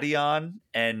Suit Gladion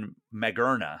and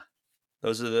Magerna.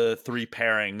 Those are the 3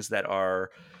 pairings that are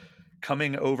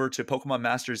coming over to Pokemon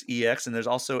Masters EX. And there's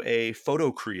also a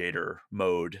photo creator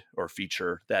mode or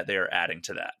feature that they are adding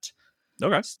to that.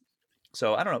 Okay.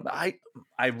 So I don't know.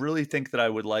 I really think that I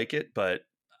would like it, but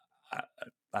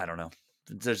I don't know.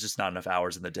 There's just not enough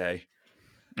hours in the day.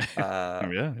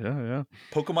 Yeah.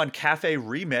 Pokemon Cafe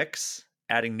Remix,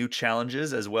 adding new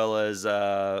challenges, as well as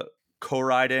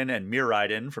Koraidon and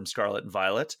Miraidon from Scarlet and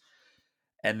Violet.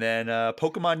 And then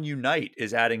Pokemon Unite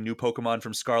is adding new Pokemon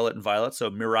from Scarlet and Violet. So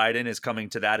Miraidon is coming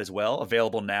to that as well,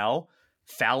 available now.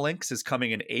 Phalanx is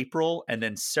coming in April, and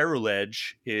then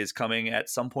Ceruledge is coming at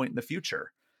some point in the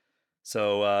future.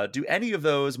 So do any of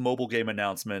those mobile game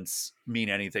announcements mean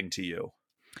anything to you?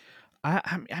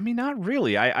 I mean, not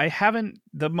really. I haven't,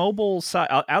 the mobile side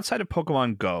outside of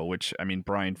Pokemon Go, which, I mean,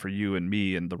 Brian, for you and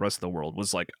me and the rest of the world,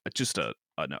 was like just an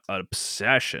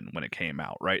obsession when it came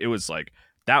out, right? It was like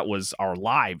that was our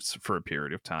lives for a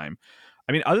period of time.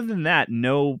 I mean, other than that,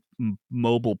 no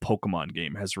mobile Pokemon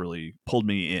game has really pulled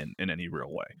me in any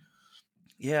real way.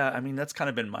 Yeah, I mean, that's kind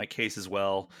of been my case as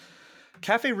well.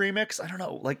 Cafe Remix, I don't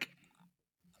know, like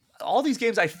all these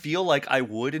games, I feel like I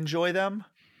would enjoy them.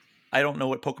 I don't know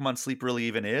what Pokemon Sleep really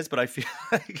even is, but I feel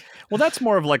like well, that's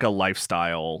more of like a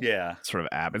lifestyle yeah sort of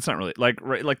app. It's not really like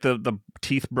the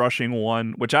teeth brushing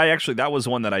one, which I actually, that was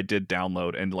one that I did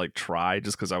download and like try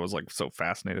just because I was like so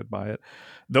fascinated by it.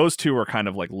 Those two are kind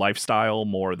of like lifestyle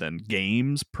more than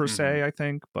games per se, I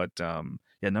think. But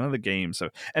yeah, none of the games. So,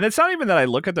 and it's not even that I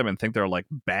look at them and think they're like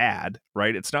bad,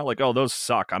 right? It's not like, oh, those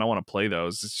suck, I don't want to play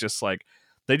those. It's just like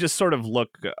they just sort of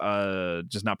look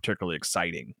just not particularly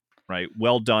exciting. Right,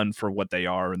 well done for what they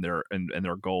are and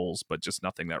their goals, but just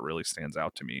nothing that really stands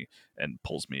out to me and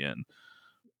pulls me in.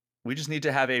 We just need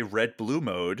to have a red blue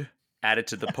mode added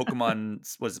to the Pokemon.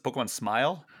 Was it Pokemon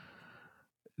Smile?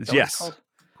 Yes,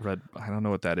 red. I don't know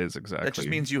what that is exactly. That just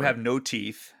means you have no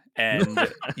teeth and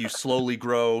you slowly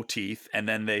grow teeth, and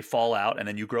then they fall out, and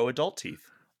then you grow adult teeth.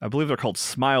 I believe they're called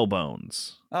smile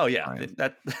bones. Oh yeah,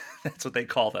 that's what they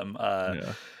call them.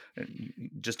 Yeah.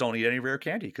 Just don't eat any rare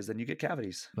candy because then you get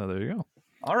cavities. Oh, there you go.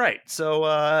 All right.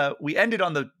 So we ended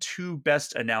on the 2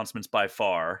 best announcements by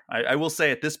far. I will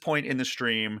say at this point in the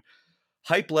stream,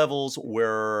 hype levels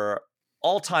were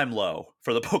all-time low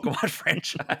for the Pokemon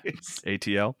franchise.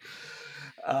 ATL.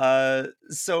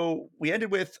 So we ended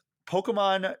with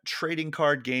Pokemon trading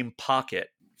card game Pocket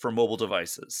for mobile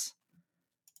devices.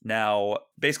 Now,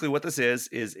 basically what this is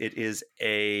it is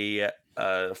a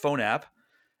phone app,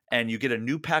 and you get a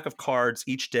new pack of cards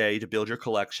each day to build your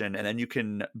collection, and then you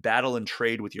can battle and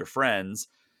trade with your friends.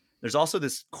 There's also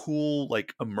this cool,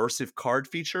 like, immersive card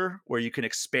feature where you can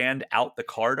expand out the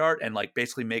card art and, like,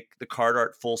 basically make the card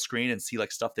art full screen and see,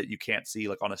 like, stuff that you can't see,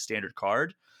 like, on a standard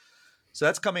card. So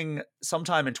that's coming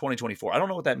sometime in 2024. I don't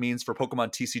know what that means for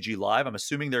Pokemon TCG Live. I'm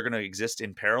assuming they're going to exist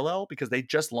in parallel because they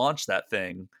just launched that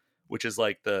thing, which is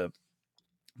like the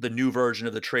new version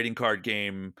of the trading card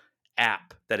game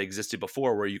app that existed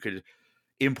before, where you could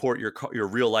import your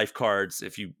real life cards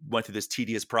if you went through this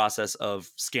tedious process of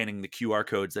scanning the QR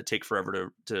codes that take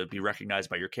forever to be recognized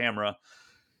by your camera,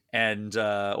 and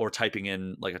or typing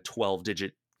in like a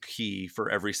 12-digit key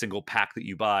for every single pack that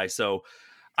you buy. So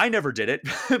I never did it,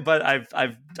 but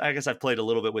I guess I've played a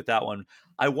little bit with that one.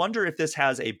 I wonder if this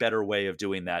has a better way of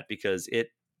doing that, because it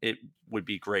would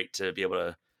be great to be able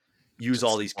to use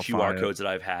all these QR codes that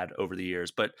I've had over the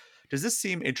years. But does this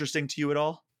seem interesting to you at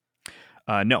all?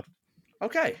 No.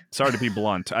 Okay. Sorry to be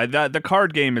blunt. The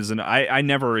card game I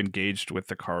never engaged with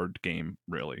the card game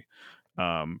really,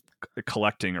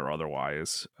 collecting or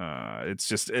otherwise. It's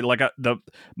just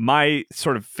my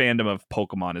sort of fandom of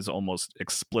Pokemon is almost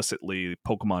explicitly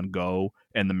Pokemon Go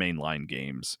and the mainline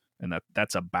games, and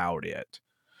that's about it.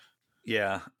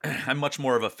 Yeah, I'm much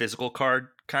more of a physical card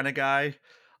kind of guy.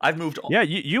 I've moved. Yeah,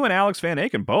 you and Alex Van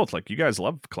Aken both, like, you guys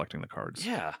love collecting the cards.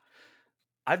 Yeah.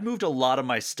 I've moved a lot of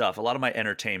my stuff, a lot of my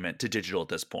entertainment to digital at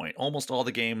this point. Almost all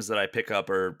the games that I pick up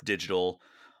are digital.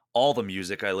 All the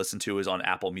music I listen to is on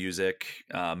Apple Music.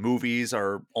 Movies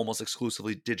are almost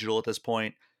exclusively digital at this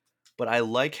point. But I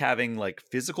like having like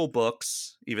physical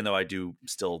books, even though I do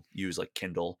still use like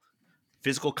Kindle,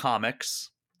 physical comics,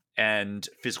 and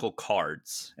physical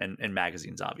cards and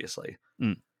magazines, obviously.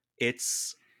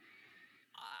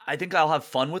 I think I'll have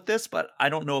fun with this, but I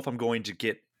don't know if I'm going to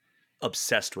get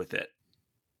obsessed with it.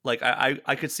 Like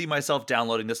I could see myself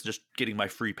downloading this and just getting my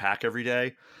free pack every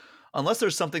day. unless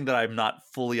there's something that I'm not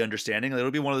fully understanding,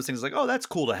 it'll be one of those things like, oh, that's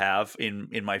cool to have in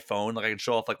my phone. Like I can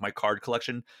show off like my card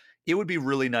collection. It would be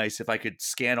really nice if I could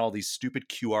scan all these stupid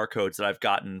QR codes that I've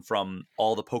gotten from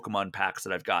all the Pokemon packs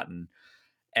that I've gotten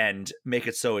and make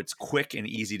it so it's quick and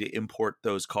easy to import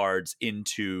those cards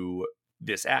into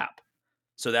this app.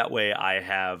 So that way I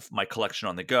have my collection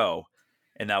on the go.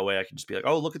 And that way I can just be like,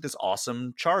 oh, look at this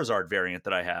awesome Charizard variant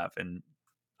that I have. And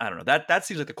I don't know, that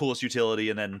seems like the coolest utility.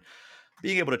 And then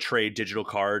being able to trade digital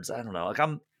cards, I don't know, like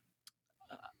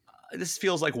this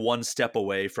feels like one step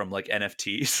away from like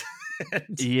NFTs.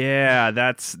 Yeah,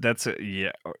 that's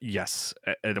yes,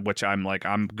 which I'm like,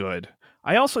 I'm good.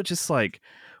 I also just like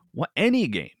any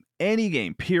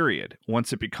game period,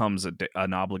 once it becomes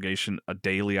an obligation, a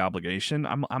daily obligation,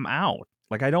 I'm out.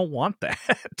 Like I don't want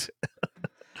that.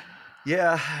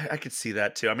 Yeah, I could see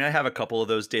that too. I mean, I have a couple of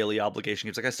those daily obligation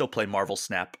games. Like I still play Marvel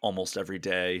Snap almost every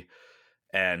day,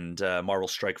 and Marvel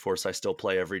Strike Force I still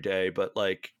play every day. But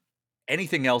like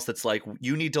anything else that's like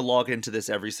you need to log into this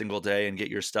every single day and get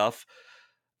your stuff,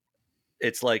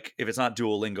 it's like if it's not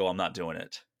Duolingo, I'm not doing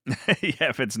it. Yeah,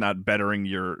 if it's not bettering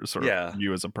your sort of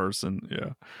you as a person.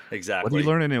 Yeah, exactly. What are you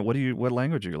learning in? What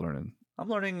language are you learning? I'm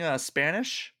learning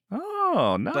Spanish.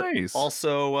 Oh, nice. But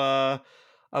also,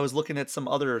 I was looking at some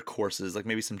other courses, like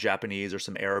maybe some Japanese or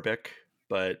some Arabic.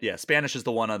 But yeah, Spanish is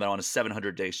the one I'm on a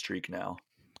 700-day streak now.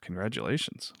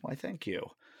 Congratulations. Why, thank you.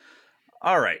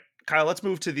 All right, Kyle, let's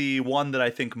move to the one that I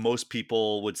think most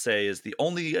people would say is the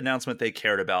only announcement they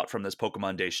cared about from this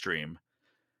Pokemon Day stream.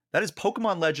 That is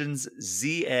Pokemon Legends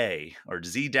ZA or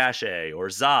Z-A or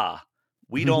ZA.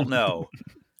 We don't know.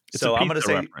 So I'm going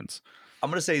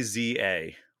to say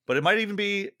ZA, but it might even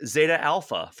be Zeta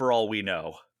Alpha for all we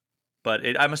know. But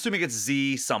I'm assuming it's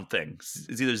Z something.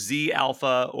 It's either Z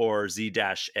Alpha or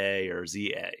Z-A or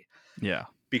ZA. Yeah.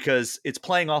 Because it's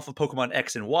playing off of Pokemon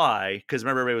X and Y. Because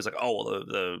remember, everybody was like, oh, well,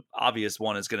 the obvious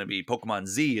one is going to be Pokemon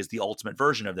Z is the ultimate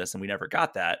version of this, and we never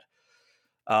got that.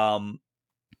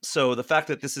 So the fact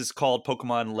that this is called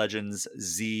Pokemon Legends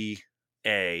ZA,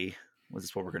 this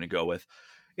is what we're going to go with.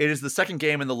 It is the second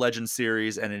game in the Legends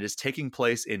series, and it is taking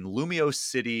place in Lumio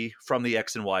City from the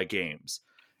X and Y games.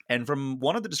 And from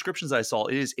one of the descriptions I saw,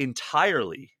 it is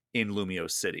entirely in Lumio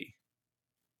City.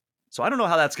 So I don't know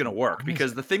how that's going to work,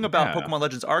 because the thing about Pokemon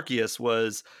Legends Arceus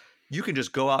was you can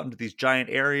just go out into these giant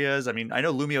areas. I mean, I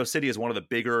know Lumio City is one of the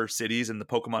bigger cities in the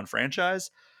Pokemon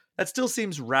franchise. That still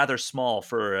seems rather small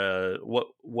for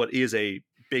what is a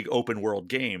big open world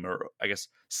game, or I guess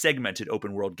segmented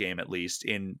open world game, at least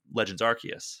in Legends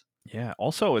Arceus. Yeah.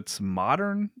 Also, it's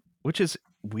modern, which is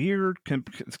weird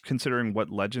considering what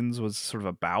Legends was sort of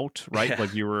about, right? Yeah.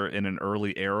 Like you were in an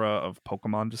early era of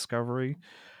Pokemon discovery.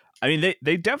 I mean,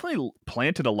 they definitely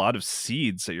planted a lot of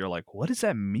seeds that you're like, what does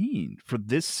that mean for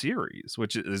this series?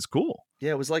 Which is cool.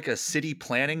 Yeah, it was like a city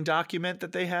planning document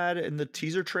that they had in the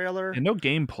teaser trailer. And no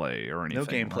gameplay or anything. No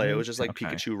gameplay. Right? It was just like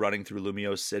Pikachu running through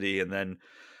Lumio City, and then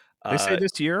they say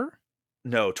this year?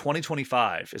 No,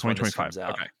 2025 is when this comes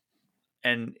out. Okay.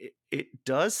 And it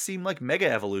does seem like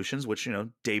Mega Evolutions, which,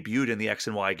 debuted in the X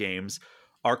and Y games,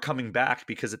 are coming back,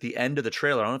 because at the end of the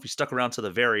trailer, I don't know if you stuck around to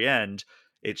the very end,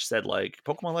 it said like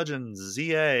Pokemon Legends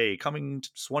ZA coming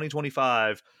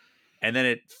 2025, and then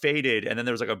it faded, and then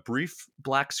there was like a brief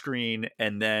black screen,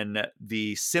 and then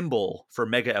the symbol for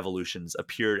Mega Evolutions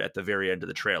appeared at the very end of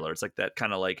the trailer. It's like that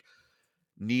kind of like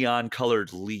neon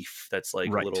colored leaf that's like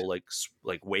a little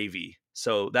like wavy.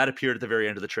 So that appeared at the very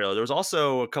end of the trailer. There was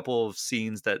also a couple of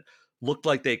scenes that looked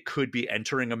like they could be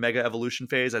entering a Mega Evolution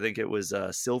phase. I think it was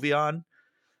Sylveon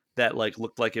that like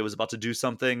looked like it was about to do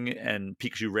something, and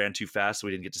Pikachu ran too fast, so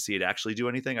we didn't get to see it actually do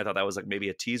anything. I thought that was like maybe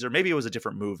a teaser. Maybe it was a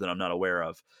different move that I'm not aware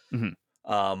of.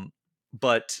 Mm-hmm.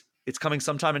 But it's coming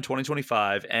sometime in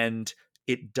 2025, and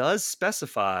it does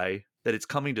specify that it's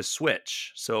coming to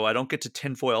Switch. So I don't get to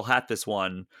tinfoil hat this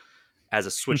one as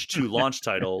a Switch 2 launch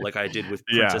title like I did with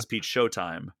Princess Peach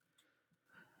Showtime.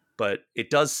 But it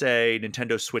does say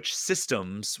Nintendo Switch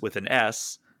Systems with an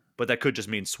S, but that could just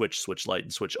mean Switch, Switch Lite,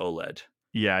 and Switch OLED.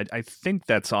 Yeah, I think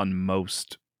that's on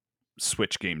most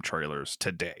Switch game trailers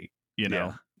today, you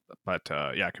know? Yeah. But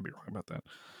I could be wrong about that.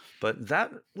 But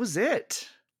that was it.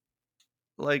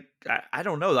 Like, I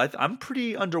don't know. I'm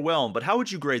pretty underwhelmed, but how would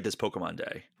you grade this Pokemon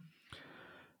Day?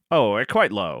 Oh,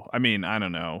 quite low. I mean, I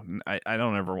don't know. I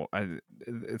don't ever.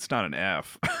 It's not an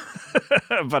F,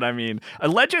 but I mean,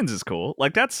 Legends is cool.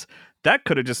 Like that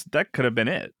could have been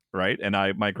it, right? And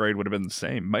my grade would have been the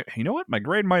same. You know what? My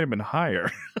grade might have been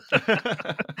higher,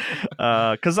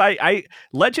 because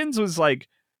Legends was like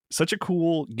such a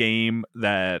cool game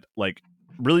that like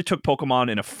really took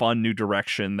Pokemon in a fun new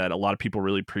direction that a lot of people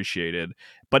really appreciated.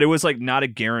 But it was like not a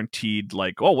guaranteed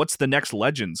like, oh, what's the next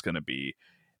Legends going to be?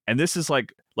 And this is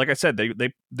like I said,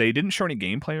 they didn't show any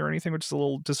gameplay or anything, which is a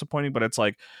little disappointing. But it's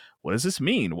like, what does this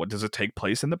mean? What does it take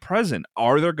place in the present?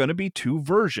 Are there going to be two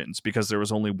versions because there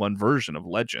was only one version of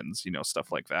Legends?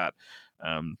 Stuff like that.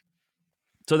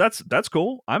 So that's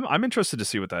cool. I'm interested to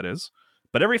see what that is.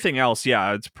 But everything else,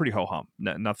 yeah, it's pretty ho hum.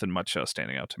 Nothing much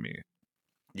standing out to me.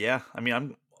 Yeah, I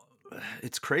mean,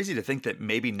 it's crazy to think that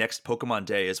maybe next Pokemon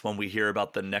Day is when we hear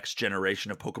about the next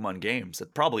generation of Pokemon games.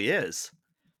 It probably is.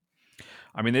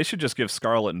 I mean, they should just give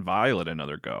Scarlet and Violet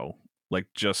another go. Like,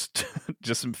 just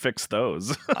fix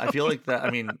those. I feel like that.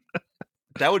 I mean,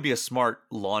 that would be a smart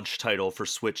launch title for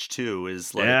Switch 2.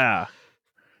 Is like, yeah,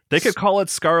 they could call it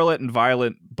Scarlet and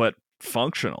Violet, but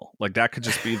functional. Like that could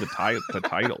just be the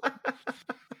title.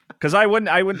 Because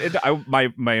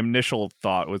my initial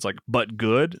thought was like, but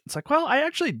good. It's like, well, I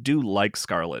actually do like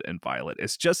Scarlet and Violet.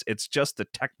 It's just the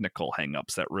technical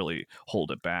hangups that really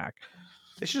hold it back.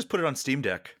 They should just put it on Steam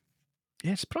Deck.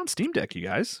 Yeah, just put it on Steam Deck, you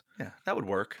guys. Yeah, that would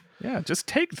work. Yeah,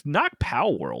 just knock Pow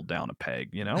World down a peg.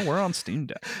 We're on Steam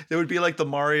Deck. It would be like the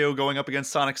Mario going up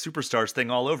against Sonic Superstars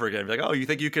thing all over again. Be like, oh, you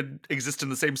think you could exist in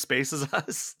the same space as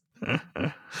us?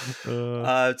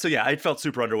 So yeah, it felt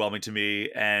super underwhelming to me,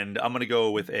 and I'm gonna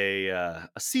go with a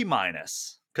C-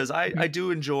 because I do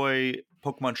enjoy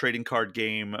Pokemon trading card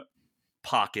game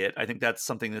Pocket. I think that's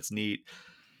something that's neat.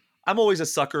 I'm always a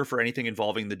sucker for anything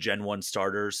involving the Gen 1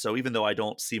 starters, so even though I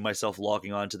don't see myself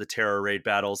logging on to the Terra Raid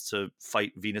battles to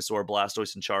fight Venusaur,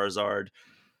 Blastoise, and Charizard,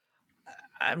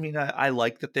 I mean, I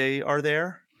like that they are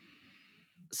there.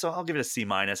 So I'll give it a C-.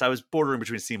 I was bordering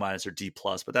between C- or D+,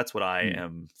 but that's what I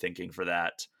am thinking for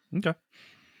that. Okay.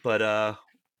 But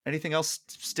anything else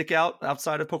stick out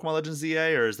outside of Pokemon Legends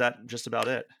ZA, or is that just about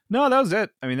it? No, that was it.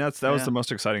 I mean, that was the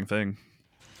most exciting thing.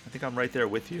 I think I'm right there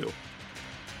with you.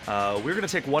 We're going to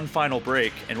take one final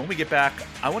break, and when we get back,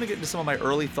 I want to get into some of my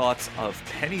early thoughts of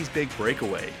Penny's Big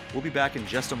Breakaway. We'll be back in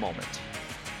just a moment.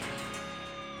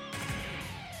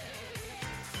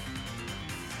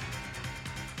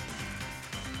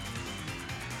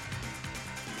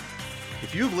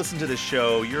 If you've listened to this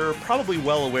show, you're probably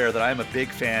well aware that I'm a big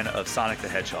fan of Sonic the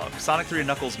Hedgehog. Sonic 3 &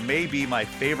 Knuckles may be my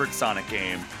favorite Sonic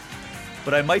game,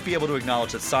 but I might be able to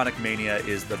acknowledge that Sonic Mania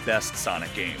is the best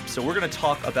Sonic game. So we're going to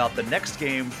talk about the next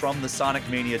game from the Sonic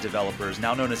Mania developers,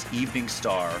 now known as Evening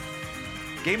Star.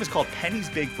 The game is called Penny's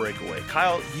Big Breakaway.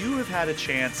 Kyle, you have had a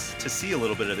chance to see a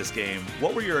little bit of this game.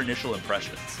 What were your initial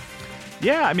impressions?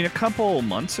 Yeah, I mean, a couple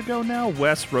months ago now,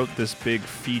 Wes wrote this big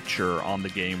feature on the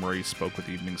game where he spoke with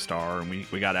Evening Star, and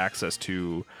we got access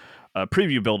to a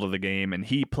preview build of the game, and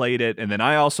he played it, and then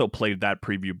I also played that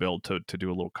preview build to do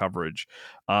a little coverage.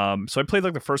 So I played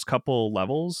like the first couple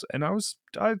levels, and I was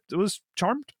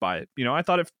charmed by it. I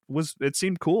thought it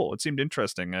seemed cool, it seemed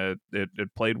interesting,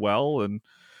 it played well, and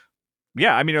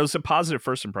yeah, I mean, it was a positive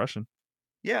first impression.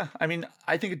 Yeah, I mean,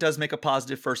 I think it does make a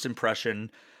positive first impression.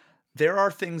 There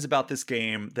are things about this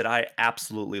game that I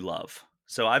absolutely love.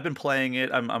 So I've been playing it.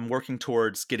 I'm working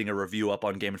towards getting a review up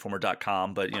on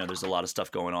GameInformer.com, but there's a lot of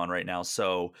stuff going on right now.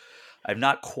 So I've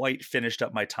not quite finished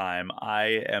up my time.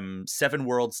 I am 7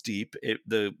 worlds deep.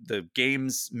 The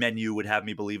game's menu would have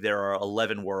me believe there are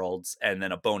 11 worlds and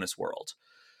then a bonus world.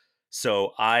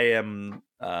 So I am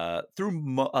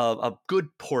through a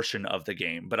good portion of the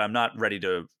game, but I'm not ready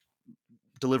to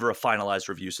deliver a finalized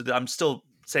review. So I'm still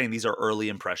saying these are early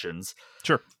impressions.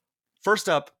 Sure. First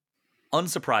up,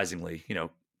 unsurprisingly,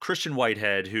 Christian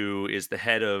Whitehead, who is the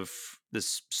head of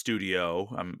this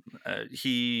studio,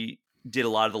 he did a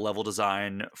lot of the level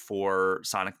design for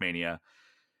Sonic Mania.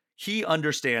 He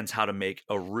understands how to make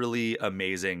a really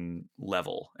amazing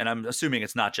level. And I'm assuming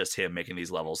it's not just him making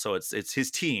these levels. So it's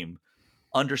his team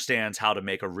understands how to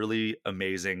make a really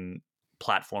amazing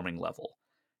platforming level.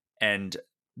 And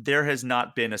there has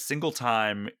not been a single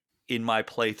time in my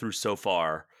playthrough so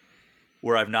far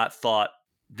where I've not thought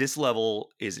this level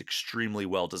is extremely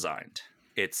well designed.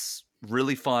 It's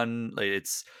really fun.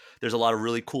 There's a lot of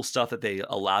really cool stuff that they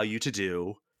allow you to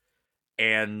do,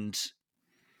 and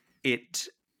it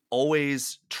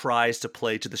always tries to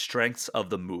play to the strengths of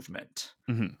the movement.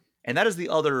 Mm-hmm. And that is the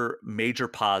other major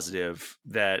positive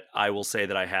that I will say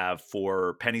that I have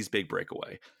for Penny's Big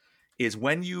Breakaway. Is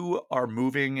when you are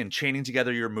moving and chaining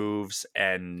together your moves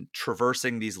and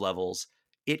traversing these levels,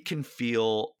 it can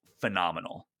feel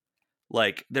phenomenal.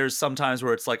 Like there's sometimes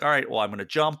where it's like, all right, well, I'm going to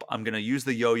jump. I'm going to use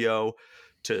the yo-yo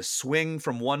to swing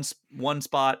from one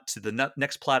spot to the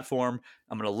next platform.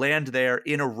 I'm going to land there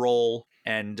in a roll.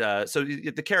 And so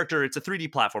the character, it's a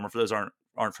 3D platformer for those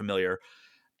aren't familiar.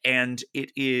 and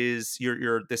it is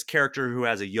you're this character who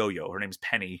has a yo-yo. Her name's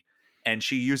Penny, and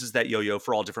she uses that yo-yo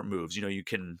for all different moves. You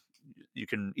can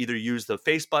either use the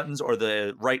face buttons or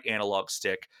the right analog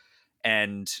stick,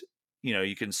 and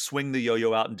you can swing the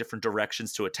yo-yo out in different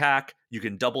directions to attack. You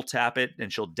can double tap it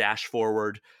and she'll dash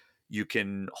forward. You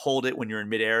can hold it when you're in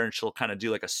midair and she'll kind of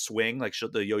do like a swing. Like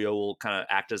the yo-yo will kind of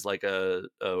act as like a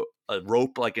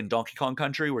rope, like in Donkey Kong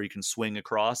Country, where you can swing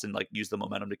across and like use the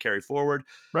momentum to carry forward.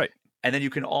 Right. And then you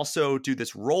can also do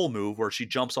this roll move where she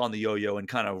jumps on the yo-yo and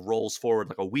kind of rolls forward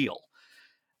like a wheel.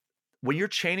 When you're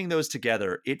chaining those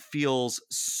together, it feels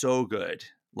so good.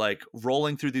 Like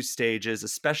rolling through these stages,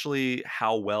 especially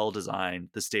how well designed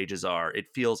the stages are, it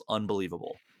feels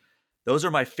unbelievable. Those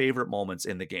are my favorite moments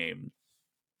in the game.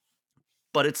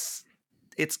 But it's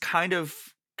kind of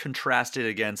contrasted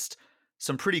against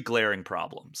some pretty glaring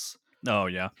problems. Oh,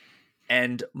 yeah.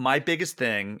 And my biggest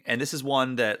thing, and this is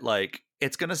one that like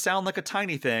it's going to sound like a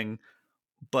tiny thing,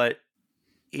 but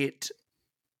it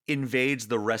invades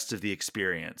the rest of the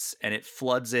experience and it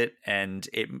floods it, and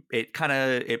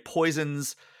it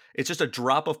poisons. It's just a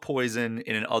drop of poison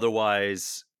in an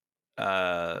otherwise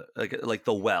like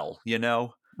the well,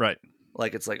 Right.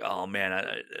 Like it's like, oh man,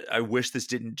 I wish this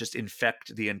didn't just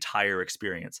infect the entire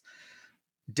experience.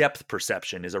 Depth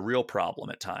perception is a real problem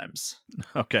at times.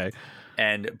 Okay.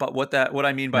 But what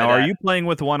I mean by now, that, are you playing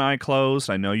with one eye closed?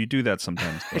 I know you do that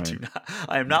sometimes. I do not.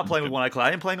 I am not playing with one eye closed.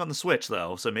 I am playing on the Switch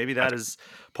though, so maybe that is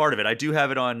part of it. I do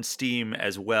have it on Steam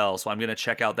as well, so I'm going to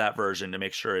check out that version to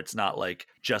make sure it's not like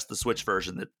just the Switch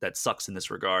version that sucks in this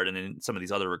regard and in some of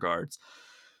these other regards.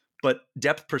 But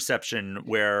depth perception,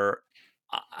 where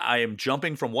I am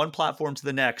jumping from one platform to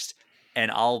the next,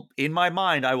 and in my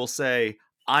mind I will say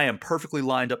I am perfectly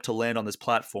lined up to land on this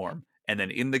platform, and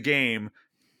then in the game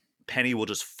Penny will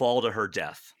just fall to her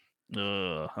death.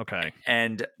 Okay.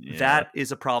 And that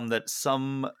is a problem that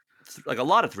like a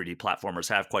lot of 3D platformers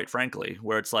have, quite frankly,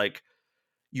 where it's like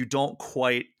you don't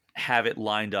quite have it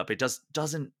lined up. It just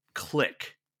doesn't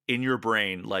click in your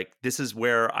brain like this is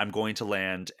where I'm going to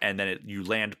land, and then you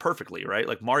land perfectly, right?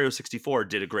 Like Mario 64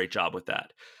 did a great job with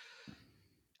that.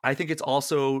 I think it's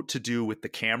also to do with the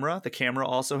camera. The camera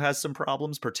also has some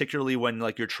problems, particularly when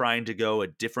like you're trying to go a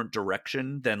different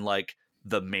direction than like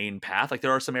the main path. Like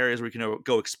there are some areas where you can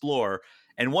go explore,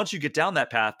 and once you get down that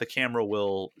path, the camera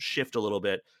will shift a little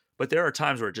bit, but there are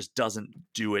times where it just doesn't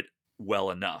do it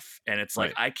well enough. And it's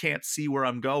like, I can't see where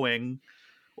I'm going,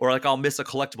 or like I'll miss a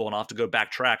collectible and I'll have to go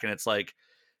backtrack. And it's like,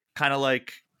 kind of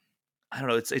like, I don't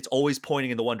know. It's always pointing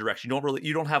in the one direction.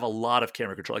 You don't have a lot of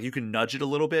camera control. Like you can nudge it a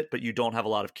little bit, but you don't have a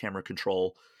lot of camera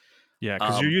control. Yeah,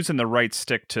 because you're using the right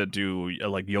stick to do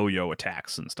like yo-yo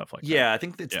attacks and stuff like that. Yeah, I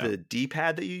think it's the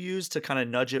D-pad that you use to kind of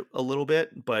nudge it a little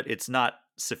bit, but it's not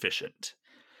sufficient.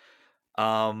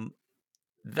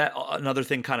 That another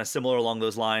thing kind of similar along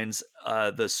those lines,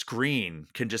 the screen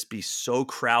can just be so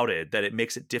crowded that it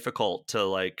makes it difficult to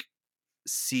like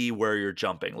see where you're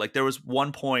jumping. Like there was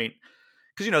one point,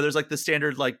 because there's like the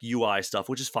standard like UI stuff,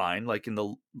 which is fine. Like in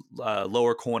the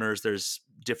lower corners, there's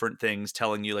different things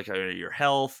telling you like your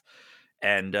health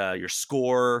and your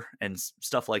score and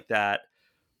stuff like that.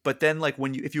 But then like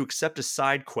if you accept a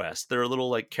side quest, there are little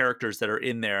like characters that are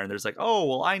in there, and there's like, oh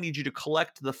well, I need you to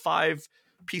collect the 5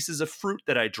 pieces of fruit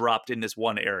that I dropped in this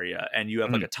one area, and you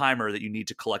have like a timer that you need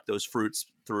to collect those fruits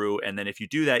through, and then if you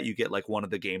do that, you get like one of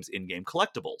the game's in-game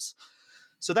collectibles.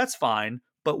 So that's fine.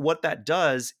 But what that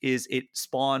does is it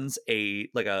spawns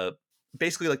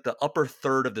basically like the upper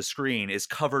third of the screen is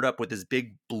covered up with this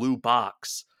big blue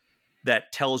box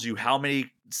that tells you how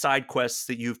many side quests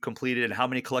that you've completed and how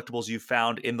many collectibles you've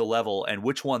found in the level and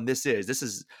which one this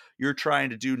is. You're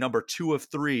trying to do number 2 of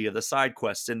 3 of the side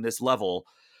quests in this level,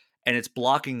 and it's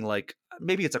blocking like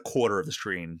maybe it's a quarter of the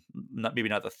screen. Maybe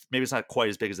it's not quite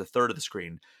as big as a third of the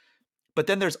screen. But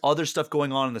then there's other stuff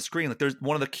going on the screen. Like there's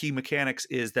one of the key mechanics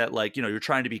is that like, you're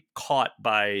trying to be caught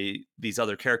by these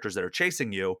other characters that are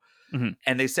chasing you. Mm-hmm.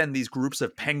 And they send these groups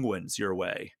of penguins your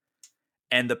way.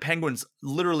 And the penguins,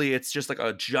 literally, it's just like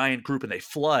a giant group, and they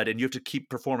flood, and you have to keep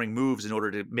performing moves in order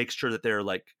to make sure that they're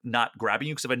like not grabbing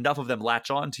you. Because if enough of them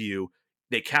latch on to you,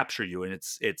 they capture you. And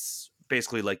it's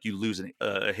basically like you lose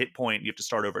a hit point. You have to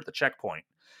start over at the checkpoint.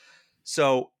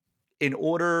 So in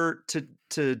order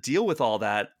to deal with all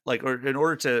that, like, or in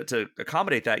order to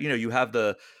accommodate that, you have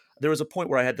there was a point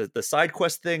where I had the side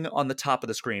quest thing on the top of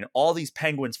the screen, all these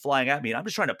penguins flying at me, and I'm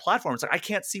just trying to platform. It's like, I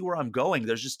can't see where I'm going.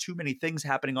 There's just too many things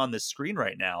happening on this screen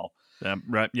right now.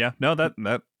 Right. Yeah. No,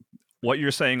 that what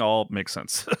you're saying all makes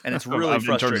sense. And it's really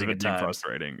frustrating in terms of it being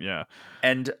frustrating. Yeah.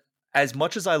 And as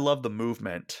much as I love the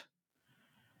movement,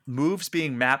 moves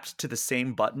being mapped to the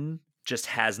same button just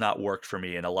has not worked for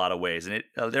me in a lot of ways. And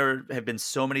there have been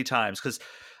so many times, because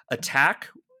attack,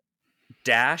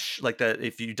 dash, like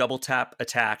if you double tap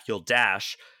attack, you'll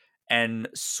dash, and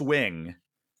swing,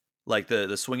 like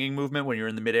the swinging movement when you're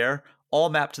in the midair, all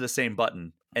map to the same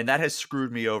button. And that has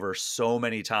screwed me over so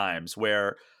many times,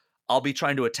 where I'll be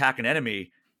trying to attack an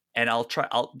enemy and I'll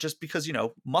just, because,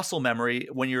 muscle memory,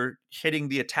 when you're hitting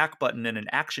the attack button in an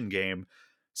action game,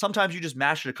 sometimes you just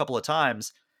mash it a couple of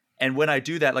times. And when I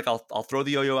do that, like I'll throw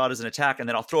the yo-yo out as an attack, and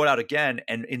then I'll throw it out again.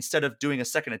 And instead of doing a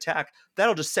second attack,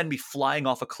 that'll just send me flying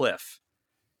off a cliff.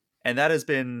 And that has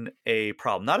been a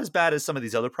problem. Not as bad as some of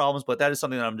these other problems, but that is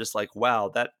something that I'm just like, wow,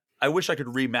 that I wish I could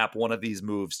remap one of these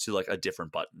moves to like a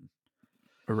different button.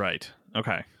 Right.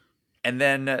 Okay. And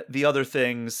then the other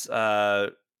things,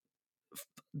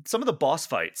 some of the boss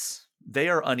fights, they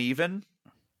are uneven.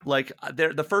 Like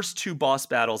the first 2 boss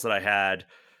battles that I had,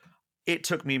 it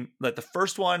took me, like the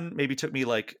first one maybe took me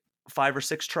like 5 or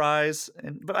 6 tries,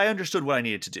 but I understood what I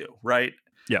needed to do, right?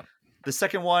 Yeah. The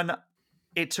second one,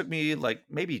 it took me like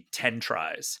maybe 10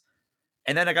 tries.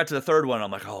 And then I got to the third one.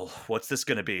 I'm like, oh, what's this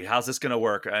going to be? How's this going to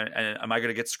work? And am I going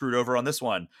to get screwed over on this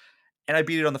one? And I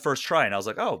beat it on the first try. And I was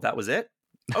like, oh, that was it?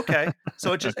 Okay.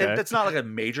 So it's not like a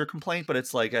major complaint, but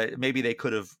it's like maybe they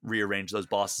could have rearranged those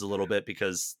bosses a little bit,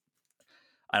 because,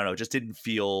 I don't know, it just didn't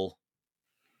feel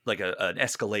like an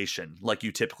escalation like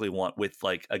you typically want with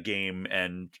like a game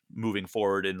and moving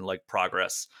forward in like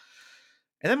progress.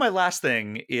 And then my last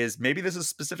thing is, maybe this is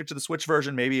specific to the Switch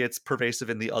version, maybe it's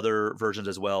pervasive in the other versions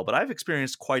as well, but I've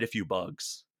experienced quite a few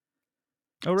bugs.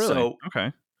 Oh, really? So,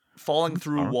 okay. Falling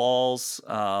through walls.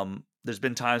 There's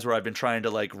been times where I've been trying to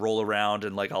like roll around,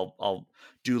 and like I'll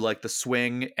do like the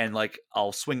swing, and like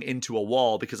I'll swing into a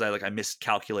wall because I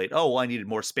miscalculate. Oh, well, I needed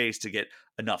more space to get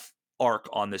enough arc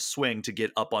on this swing to get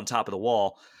up on top of the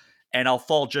wall, and I'll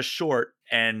fall just short.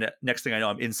 And next thing I know,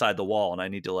 I'm inside the wall, and I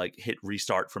need to like hit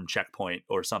restart from checkpoint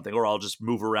or something, or I'll just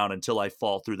move around until I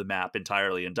fall through the map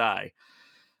entirely and die.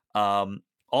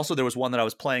 Also, there was one that I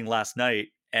was playing last night,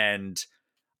 and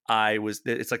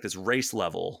it's like this race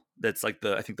level that's like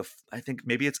I think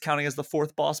maybe it's counting as the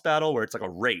 4th boss battle, where it's like a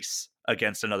race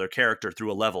against another character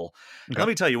through a level. Okay. And let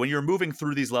me tell you, when you're moving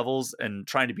through these levels and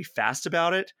trying to be fast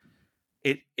about it,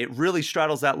 it really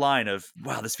straddles that line of,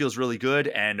 wow, this feels really good,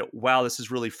 and wow, this is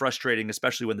really frustrating,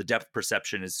 especially when the depth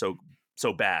perception is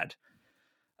so bad.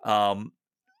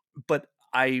 But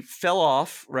I fell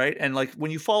off, right? And like when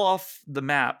you fall off the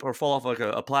map or fall off like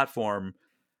a platform,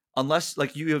 unless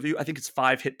like I think it's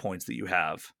 5 hit points that you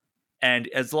have, and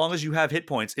as long as you have hit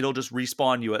points, it'll just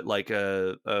respawn you at like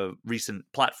a recent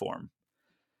platform.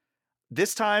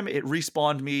 This time it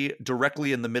respawned me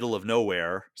directly in the middle of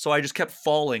nowhere, so I just kept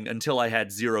falling until I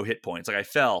had 0 hit points. Like I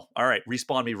fell, all right,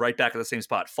 respawn me right back at the same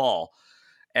spot, fall.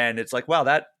 And it's like, wow,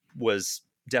 that was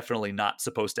definitely not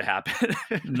supposed to happen.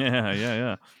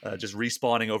 Yeah. Just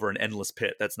respawning over an endless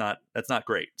pit. That's not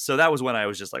great. So that was when I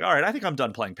was just like, all right, I think I'm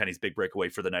done playing Penny's Big Breakaway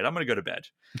for the night. I'm going to go to bed.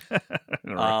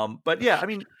 Right. But yeah, I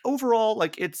mean, overall,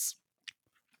 like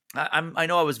I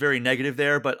know I was very negative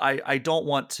there, but I don't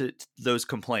want those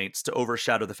complaints to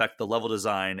overshadow the fact that the level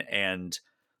design and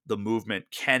the movement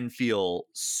can feel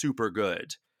super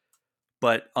good.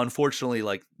 But unfortunately,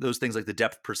 like those things like the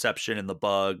depth perception and the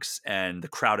bugs and the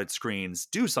crowded screens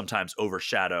do sometimes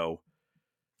overshadow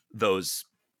those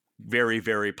very,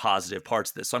 very positive parts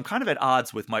of this. So I'm kind of at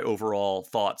odds with my overall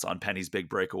thoughts on Penny's Big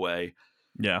Breakaway.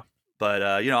 Yeah. But,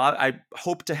 I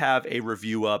hope to have a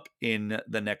review up in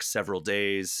the next several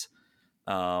days.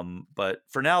 But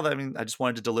for now, I just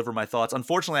wanted to deliver my thoughts.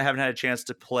 Unfortunately, I haven't had a chance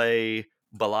to play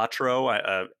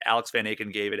Balatro. Alex Van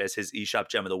Aken gave it as his eShop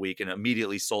Gem of the Week and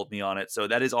immediately sold me on it. So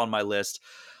that is on my list.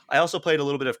 I also played a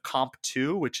little bit of Comp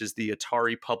 2, which is the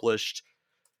Atari published,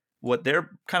 what they're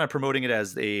kind of promoting it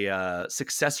as a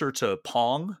successor to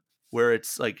Pong, where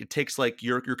it's like it takes like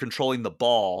you're controlling the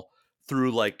ball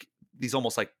through like these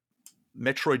almost like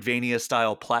Metroidvania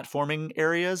style platforming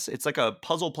areas. It's like a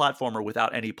puzzle platformer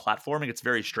without any platforming. It's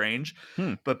very strange.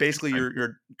 But basically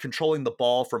you're controlling the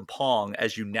ball from Pong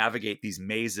as you navigate these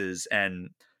mazes, and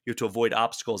you have to avoid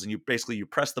obstacles, and you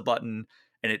press the button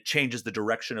and it changes the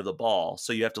direction of the ball.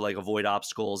 So you have to like avoid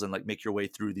obstacles and like make your way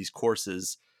through these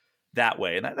courses that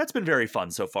way. And that's been very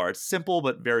fun so far. It's simple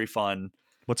but very fun.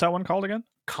 What's that one called again?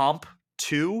 Comp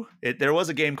 2. There was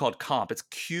a game called Comp. It's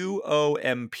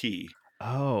QOMP.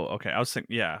 Oh, okay. I was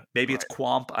thinking, yeah. Maybe it's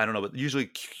Quamp. I don't know, but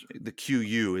usually the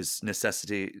QU is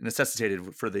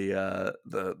necessitated for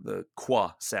the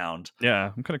qua sound.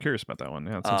 Yeah, I'm kind of curious about that one.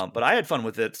 Yeah, but I had fun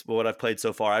with it. What I've played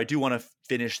so far, I do want to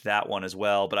finish that one as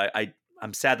well. But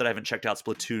I'm sad that I haven't checked out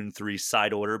Splatoon 3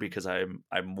 Side Order, because I'm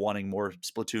wanting more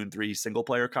Splatoon 3 single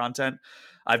player content.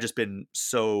 I've been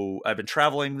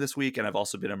traveling this week, and I've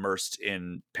also been immersed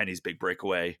in Penny's Big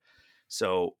Breakaway.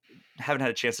 So haven't had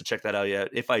a chance to check that out yet.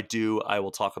 If I do, I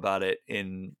will talk about it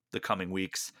in the coming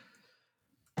weeks.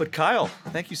 But Kyle,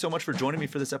 thank you so much for joining me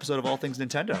for this episode of All Things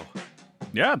Nintendo.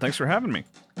 Yeah, thanks for having me.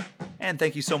 And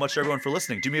thank you so much to everyone for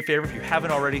listening. Do me a favor, if you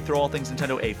haven't already, throw All Things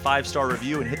Nintendo a 5-star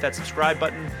review and hit that subscribe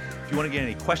button. If you want to get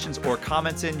any questions or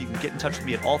comments in, you can get in touch with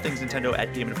me at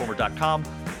allthingsnintendo@GameInformer.com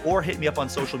or hit me up on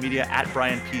social media at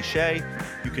Brian P. Shea.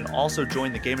 You can also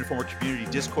join the Game Informer community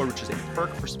Discord, which is a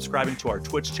perk for subscribing to our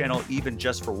Twitch channel, even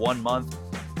just for 1 month.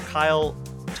 Kyle,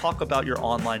 talk about your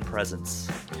online presence.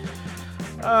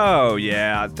 Oh,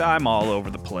 yeah, I'm all over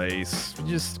the place.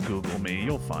 Just Google me.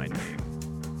 You'll find me.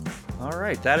 All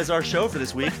right, that is our show for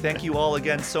this week. Thank you all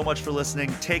again so much for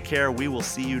listening. Take care. We will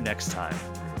see you next time.